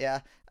Grey. Yeah.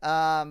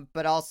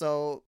 But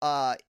also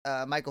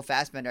Michael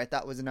Fassbender, I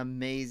thought was an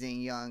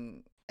amazing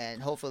young,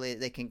 and hopefully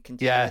they can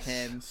continue with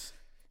him.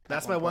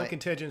 That's my one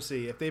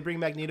contingency. If they bring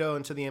Magneto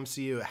into the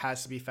MCU, it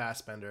has to be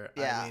Fassbender.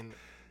 Yeah. I mean,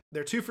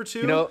 they're 2 for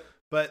 2.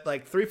 But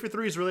like 3 for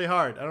 3 is really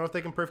hard. I don't know if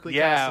they can perfectly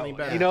cast any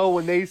better.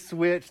 When they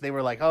switched, they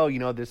were like, "Oh,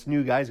 this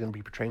new guy's going to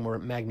be portraying more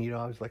Magneto."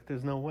 I was like,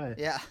 "There's no way."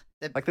 Yeah.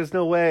 Like, there's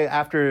no way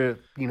after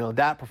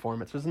that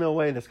performance. There's no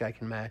way this guy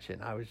can match it.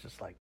 And I was just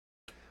like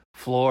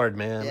floored,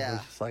 man. Yeah. I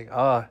was just like,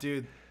 oh,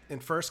 dude. In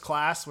First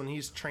Class, when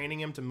he's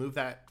training him to move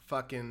that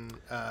fucking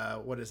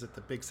what is it,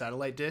 the big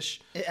satellite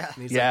dish? Yeah.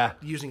 And he's like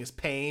using his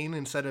pain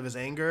instead of his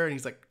anger, and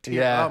he's like,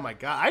 oh my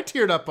god, I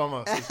teared up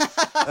almost.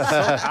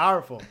 So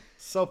powerful.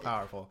 So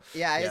powerful.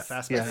 Yeah, it's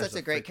such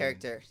a great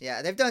character.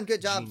 Yeah, they've done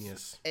good jobs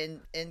genius.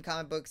 in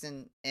comic books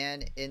and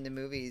in the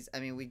movies.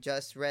 I mean, we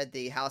just read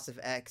the House of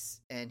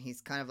X, and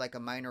he's kind of like a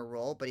minor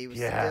role, but he was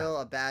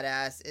still a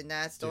badass in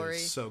that story.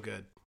 Dude, so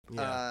good.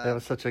 Yeah, that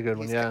was such a good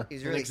one. Yeah,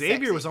 he's really Xavier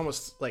sexy. Was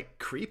almost like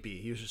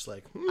creepy. He was just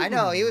like, I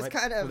know he was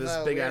kind of with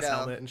his big ass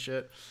helmet and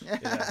shit.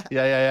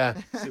 Yeah.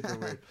 Super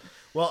weird.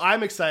 Well,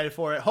 I'm excited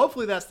for it.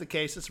 Hopefully that's the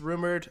case. It's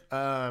rumored.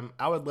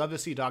 I would love to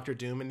see Doctor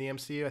Doom in the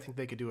MCU. I think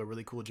they could do a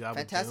really cool job.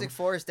 Fantastic with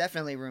Four is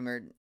definitely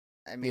rumored.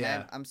 I mean,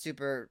 I'm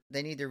super.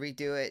 They need to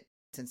redo it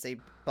since they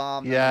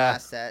bombed the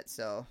last set.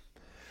 So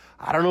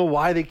I don't know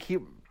why they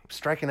keep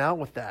striking out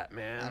with that,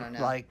 man. I don't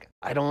know. Like,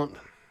 I don't.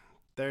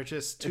 They're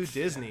just too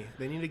Disney.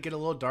 They need to get a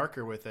little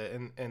darker with it,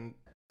 and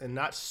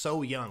not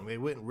so young. They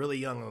went really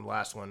young on the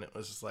last one. It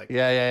was just like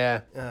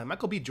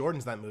Michael B.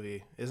 Jordan's that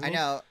movie, isn't he? I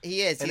know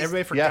he is, and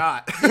everybody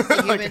forgot.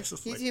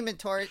 He's Human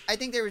Torch. I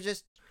think they were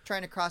just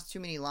trying to cross too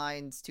many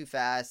lines too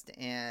fast,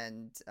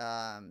 and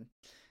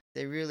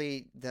they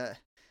really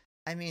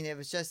I mean, it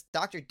was just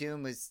Doctor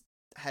Doom was.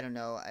 I don't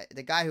know.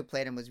 The guy who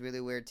played him was really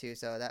weird too.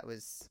 So that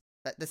was.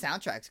 The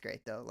soundtrack's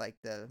great though, like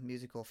the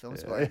musical film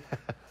score.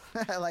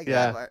 I like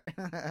that part.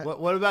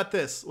 What about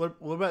this? What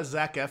about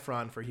Zac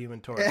Efron for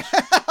Human Torch?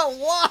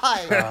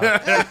 Why?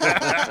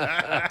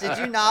 Did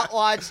you not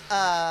watch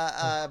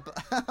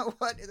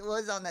what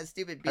was on that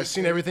stupid beach? I've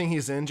seen everything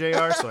he's in,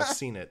 JR, so I've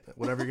seen it.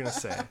 Whatever you're gonna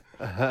say.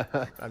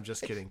 I'm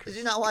just kidding, Chris. Did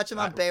you not watch him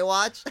on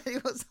Baywatch? He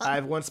was on... I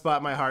have one spot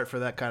in my heart for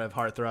that kind of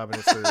heartthrob, and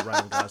it's for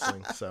Ryan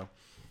Gosling. So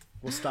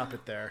we'll stop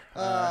it there.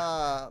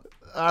 All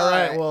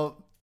right. Well.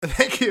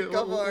 Thank you.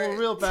 We'll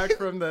reel back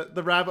from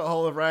the rabbit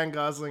hole of Ryan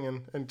Gosling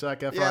and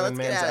Zac Efron and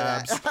man's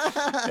abs.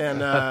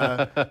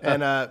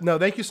 and no,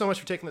 thank you so much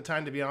for taking the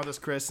time to be on this,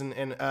 Chris.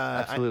 And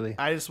absolutely,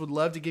 I just would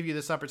love to give you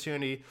this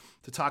opportunity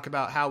to talk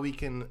about how we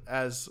can,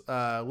 as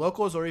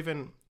locals or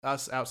even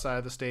us outside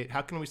of the state,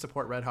 how can we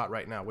support Red Hot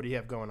right now? What do you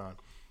have going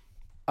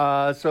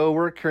on? So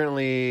we're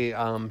currently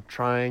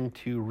trying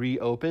to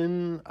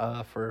reopen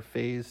for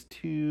phase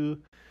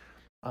 2.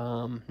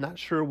 Not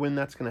sure when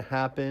that's going to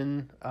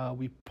happen.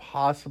 We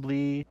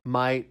possibly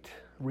might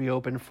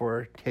reopen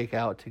for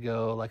takeout to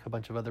go, like a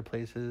bunch of other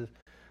places.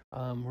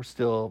 We're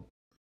still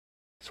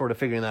sort of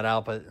figuring that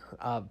out, but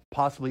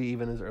possibly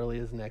even as early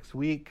as next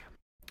week.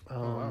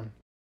 Wow.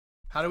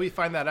 How do we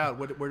find that out?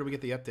 Where do we get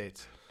the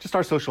updates? Just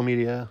our social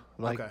media,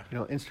 like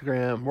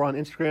Instagram. We're on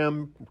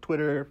Instagram,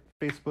 Twitter,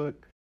 Facebook.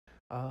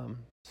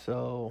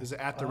 So is it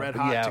at the Red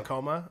Hot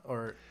Tacoma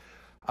or?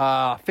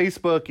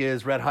 Facebook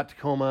is Red Hot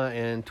Tacoma,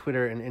 and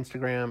Twitter and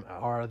Instagram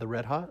are the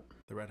Red Hot.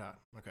 The Red Hot.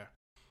 Okay.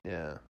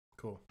 Yeah.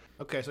 Cool.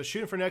 Okay, so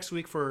shooting for next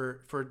week for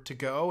to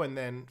go, and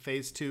then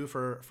phase 2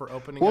 for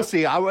opening. We'll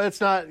see.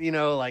 It's not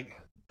like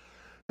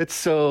it's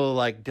so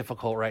like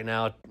difficult right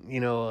now.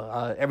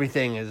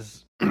 Everything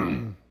is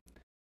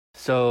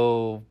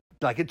so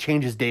like it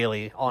changes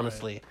daily,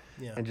 honestly. Right.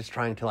 Yeah. And just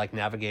trying to like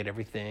navigate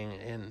everything,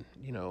 and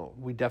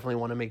we definitely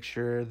want to make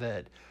sure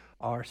that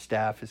our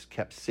staff is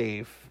kept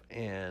safe,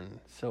 and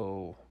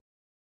so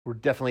we're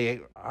definitely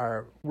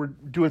we're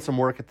doing some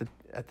work at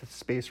the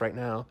space right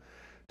now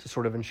to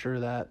sort of ensure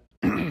that.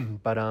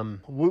 But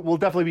we'll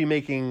definitely be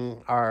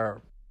making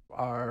our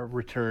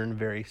return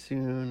very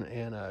soon,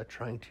 and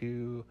trying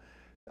to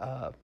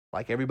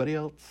like everybody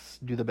else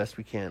do the best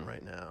we can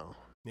right now.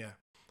 Yeah,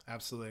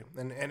 absolutely.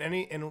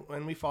 And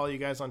when we follow you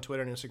guys on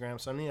Twitter and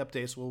Instagram, so any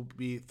updates we'll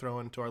be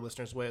throwing to our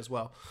listeners' way as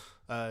well.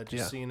 So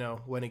you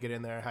know when to get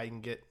in there, how you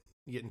can get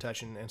in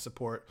touch and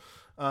support.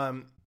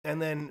 And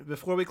then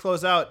before we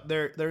close out,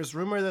 there's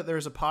rumor that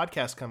there's a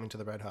podcast coming to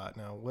the Red Hot.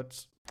 Now,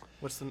 what's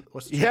the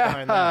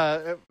behind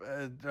that?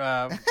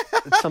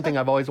 It's something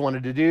I've always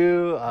wanted to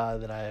do,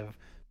 that I've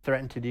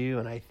threatened to do,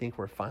 and I think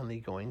we're finally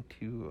going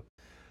to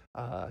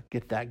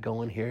get that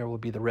going here. Will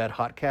be the Red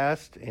Hot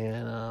Cast,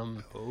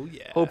 and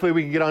hopefully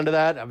we can get onto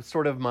that. I'm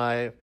sort of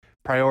my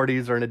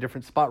priorities are in a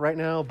different spot right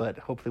now, but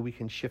hopefully we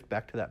can shift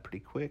back to that pretty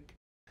quick.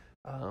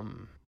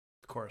 Of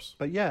course.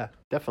 But yeah,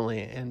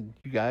 definitely, and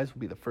you guys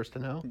will be the first to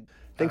know.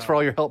 Thanks for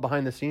all your help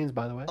behind the scenes,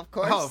 by the way. Of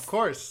course. Oh, of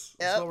course.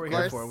 Yep, That's what we're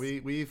here for.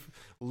 We've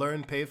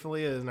learned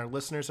painfully, and our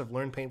listeners have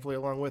learned painfully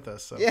along with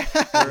us. So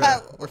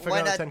we're figuring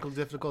out the technical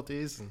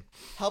difficulties and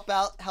help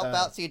out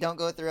so you don't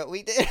go through what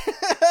we did.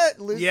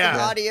 Lose some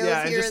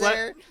audios here or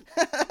there.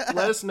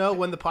 Let us know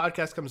when the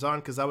podcast comes on,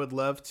 because I would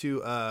love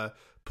to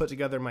put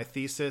together my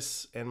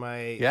thesis and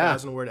my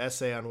 1,000-word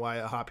essay on why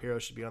a hop hero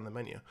should be on the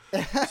menu.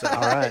 So, all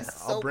right,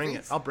 I'll bring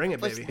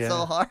it, baby.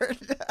 So hard.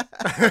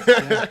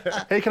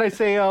 Hey, can I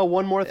say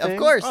one more thing? Of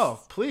course. Oh,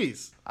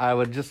 please. I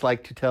would just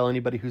like to tell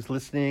anybody who's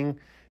listening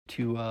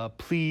to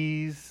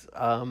please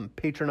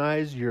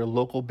patronize your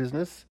local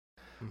business.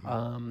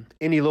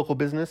 Any local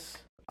business,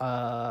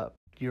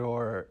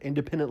 your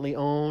independently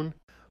owned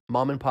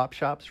mom and pop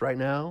shops right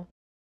now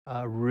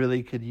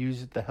really could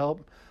use the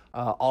help.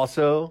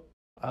 Also,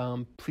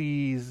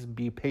 please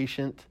be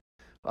patient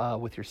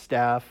with your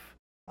staff.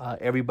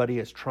 Everybody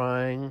is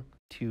trying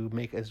to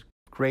make as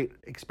great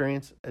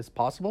experience as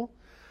possible.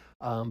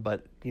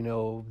 But,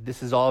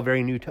 this is all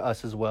very new to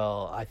us as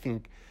well. I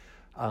think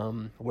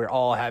we're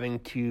all having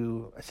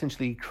to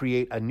essentially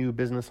create a new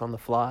business on the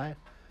fly.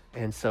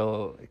 And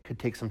so it could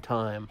take some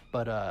time.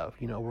 But,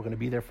 we're going to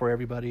be there for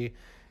everybody.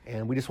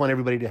 And we just want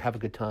everybody to have a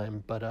good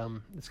time. But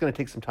it's going to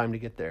take some time to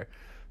get there.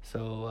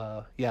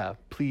 So,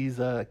 please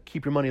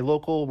keep your money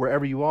local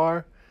wherever you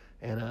are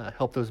and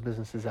help those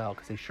businesses out,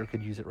 because they sure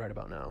could use it right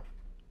about now.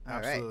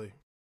 Absolutely.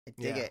 I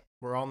dig it.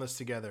 We're all in this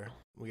together.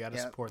 We got to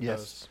support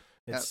those.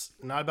 It's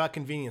not about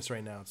convenience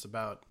right now. It's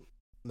about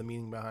the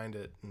meaning behind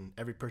it, and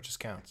every purchase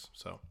counts.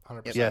 So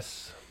 100%.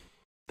 Yes.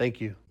 Thank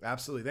you.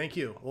 Absolutely. Thank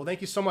you. Well, thank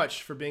you so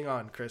much for being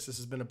on, Chris. This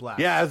has been a blast.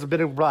 Yeah, it's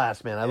been a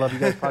blast, man. I love you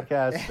guys'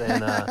 podcast,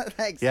 and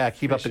Thanks. Yeah,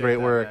 keep up the great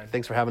work. Man.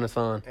 Thanks for having us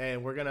on.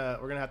 And we're gonna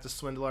have to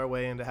swindle our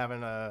way into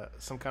having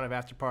some kind of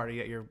after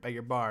party at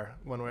your bar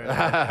one way or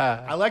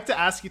another. I like to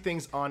ask you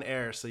things on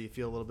air so you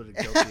feel a little bit of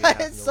guilty.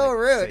 It's so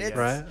rude. It's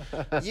right.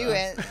 You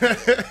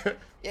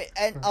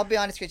and I'll be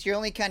honest, Chris, you're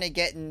only kind of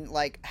getting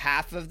like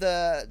half of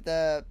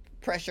the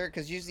pressure,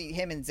 because usually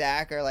him and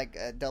Zach are like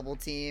a double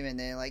team, and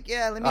they're like,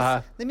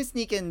 let me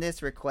sneak in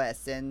this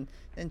request, and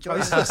Jordin.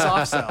 This is a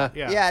soft sell.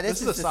 Yeah,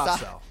 this is a soft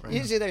sell. Right?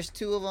 Usually there's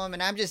two of them,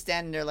 and I'm just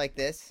standing there like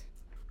this,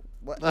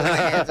 with my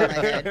hands on my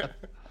head.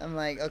 I'm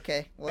like,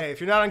 okay. Well, hey,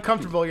 if you're not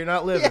uncomfortable, you're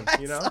not living.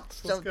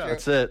 So true.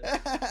 That's it.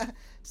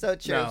 So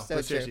true. No,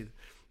 so true.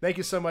 Thank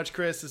you so much,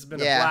 Chris. This has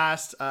been a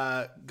blast.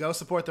 Go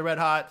support the Red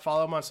Hot.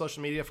 Follow them on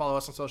social media. Follow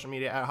us on social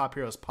media at Hop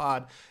Heroes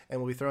Pod, and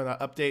we'll be throwing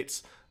out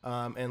updates.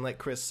 And like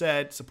Chris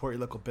said, support your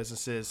local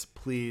businesses,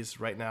 please.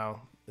 Right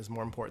now is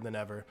more important than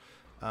ever.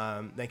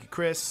 Thank you,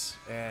 Chris,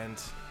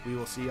 and we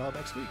will see y'all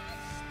next week.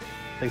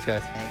 Thanks,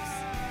 guys.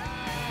 Thanks.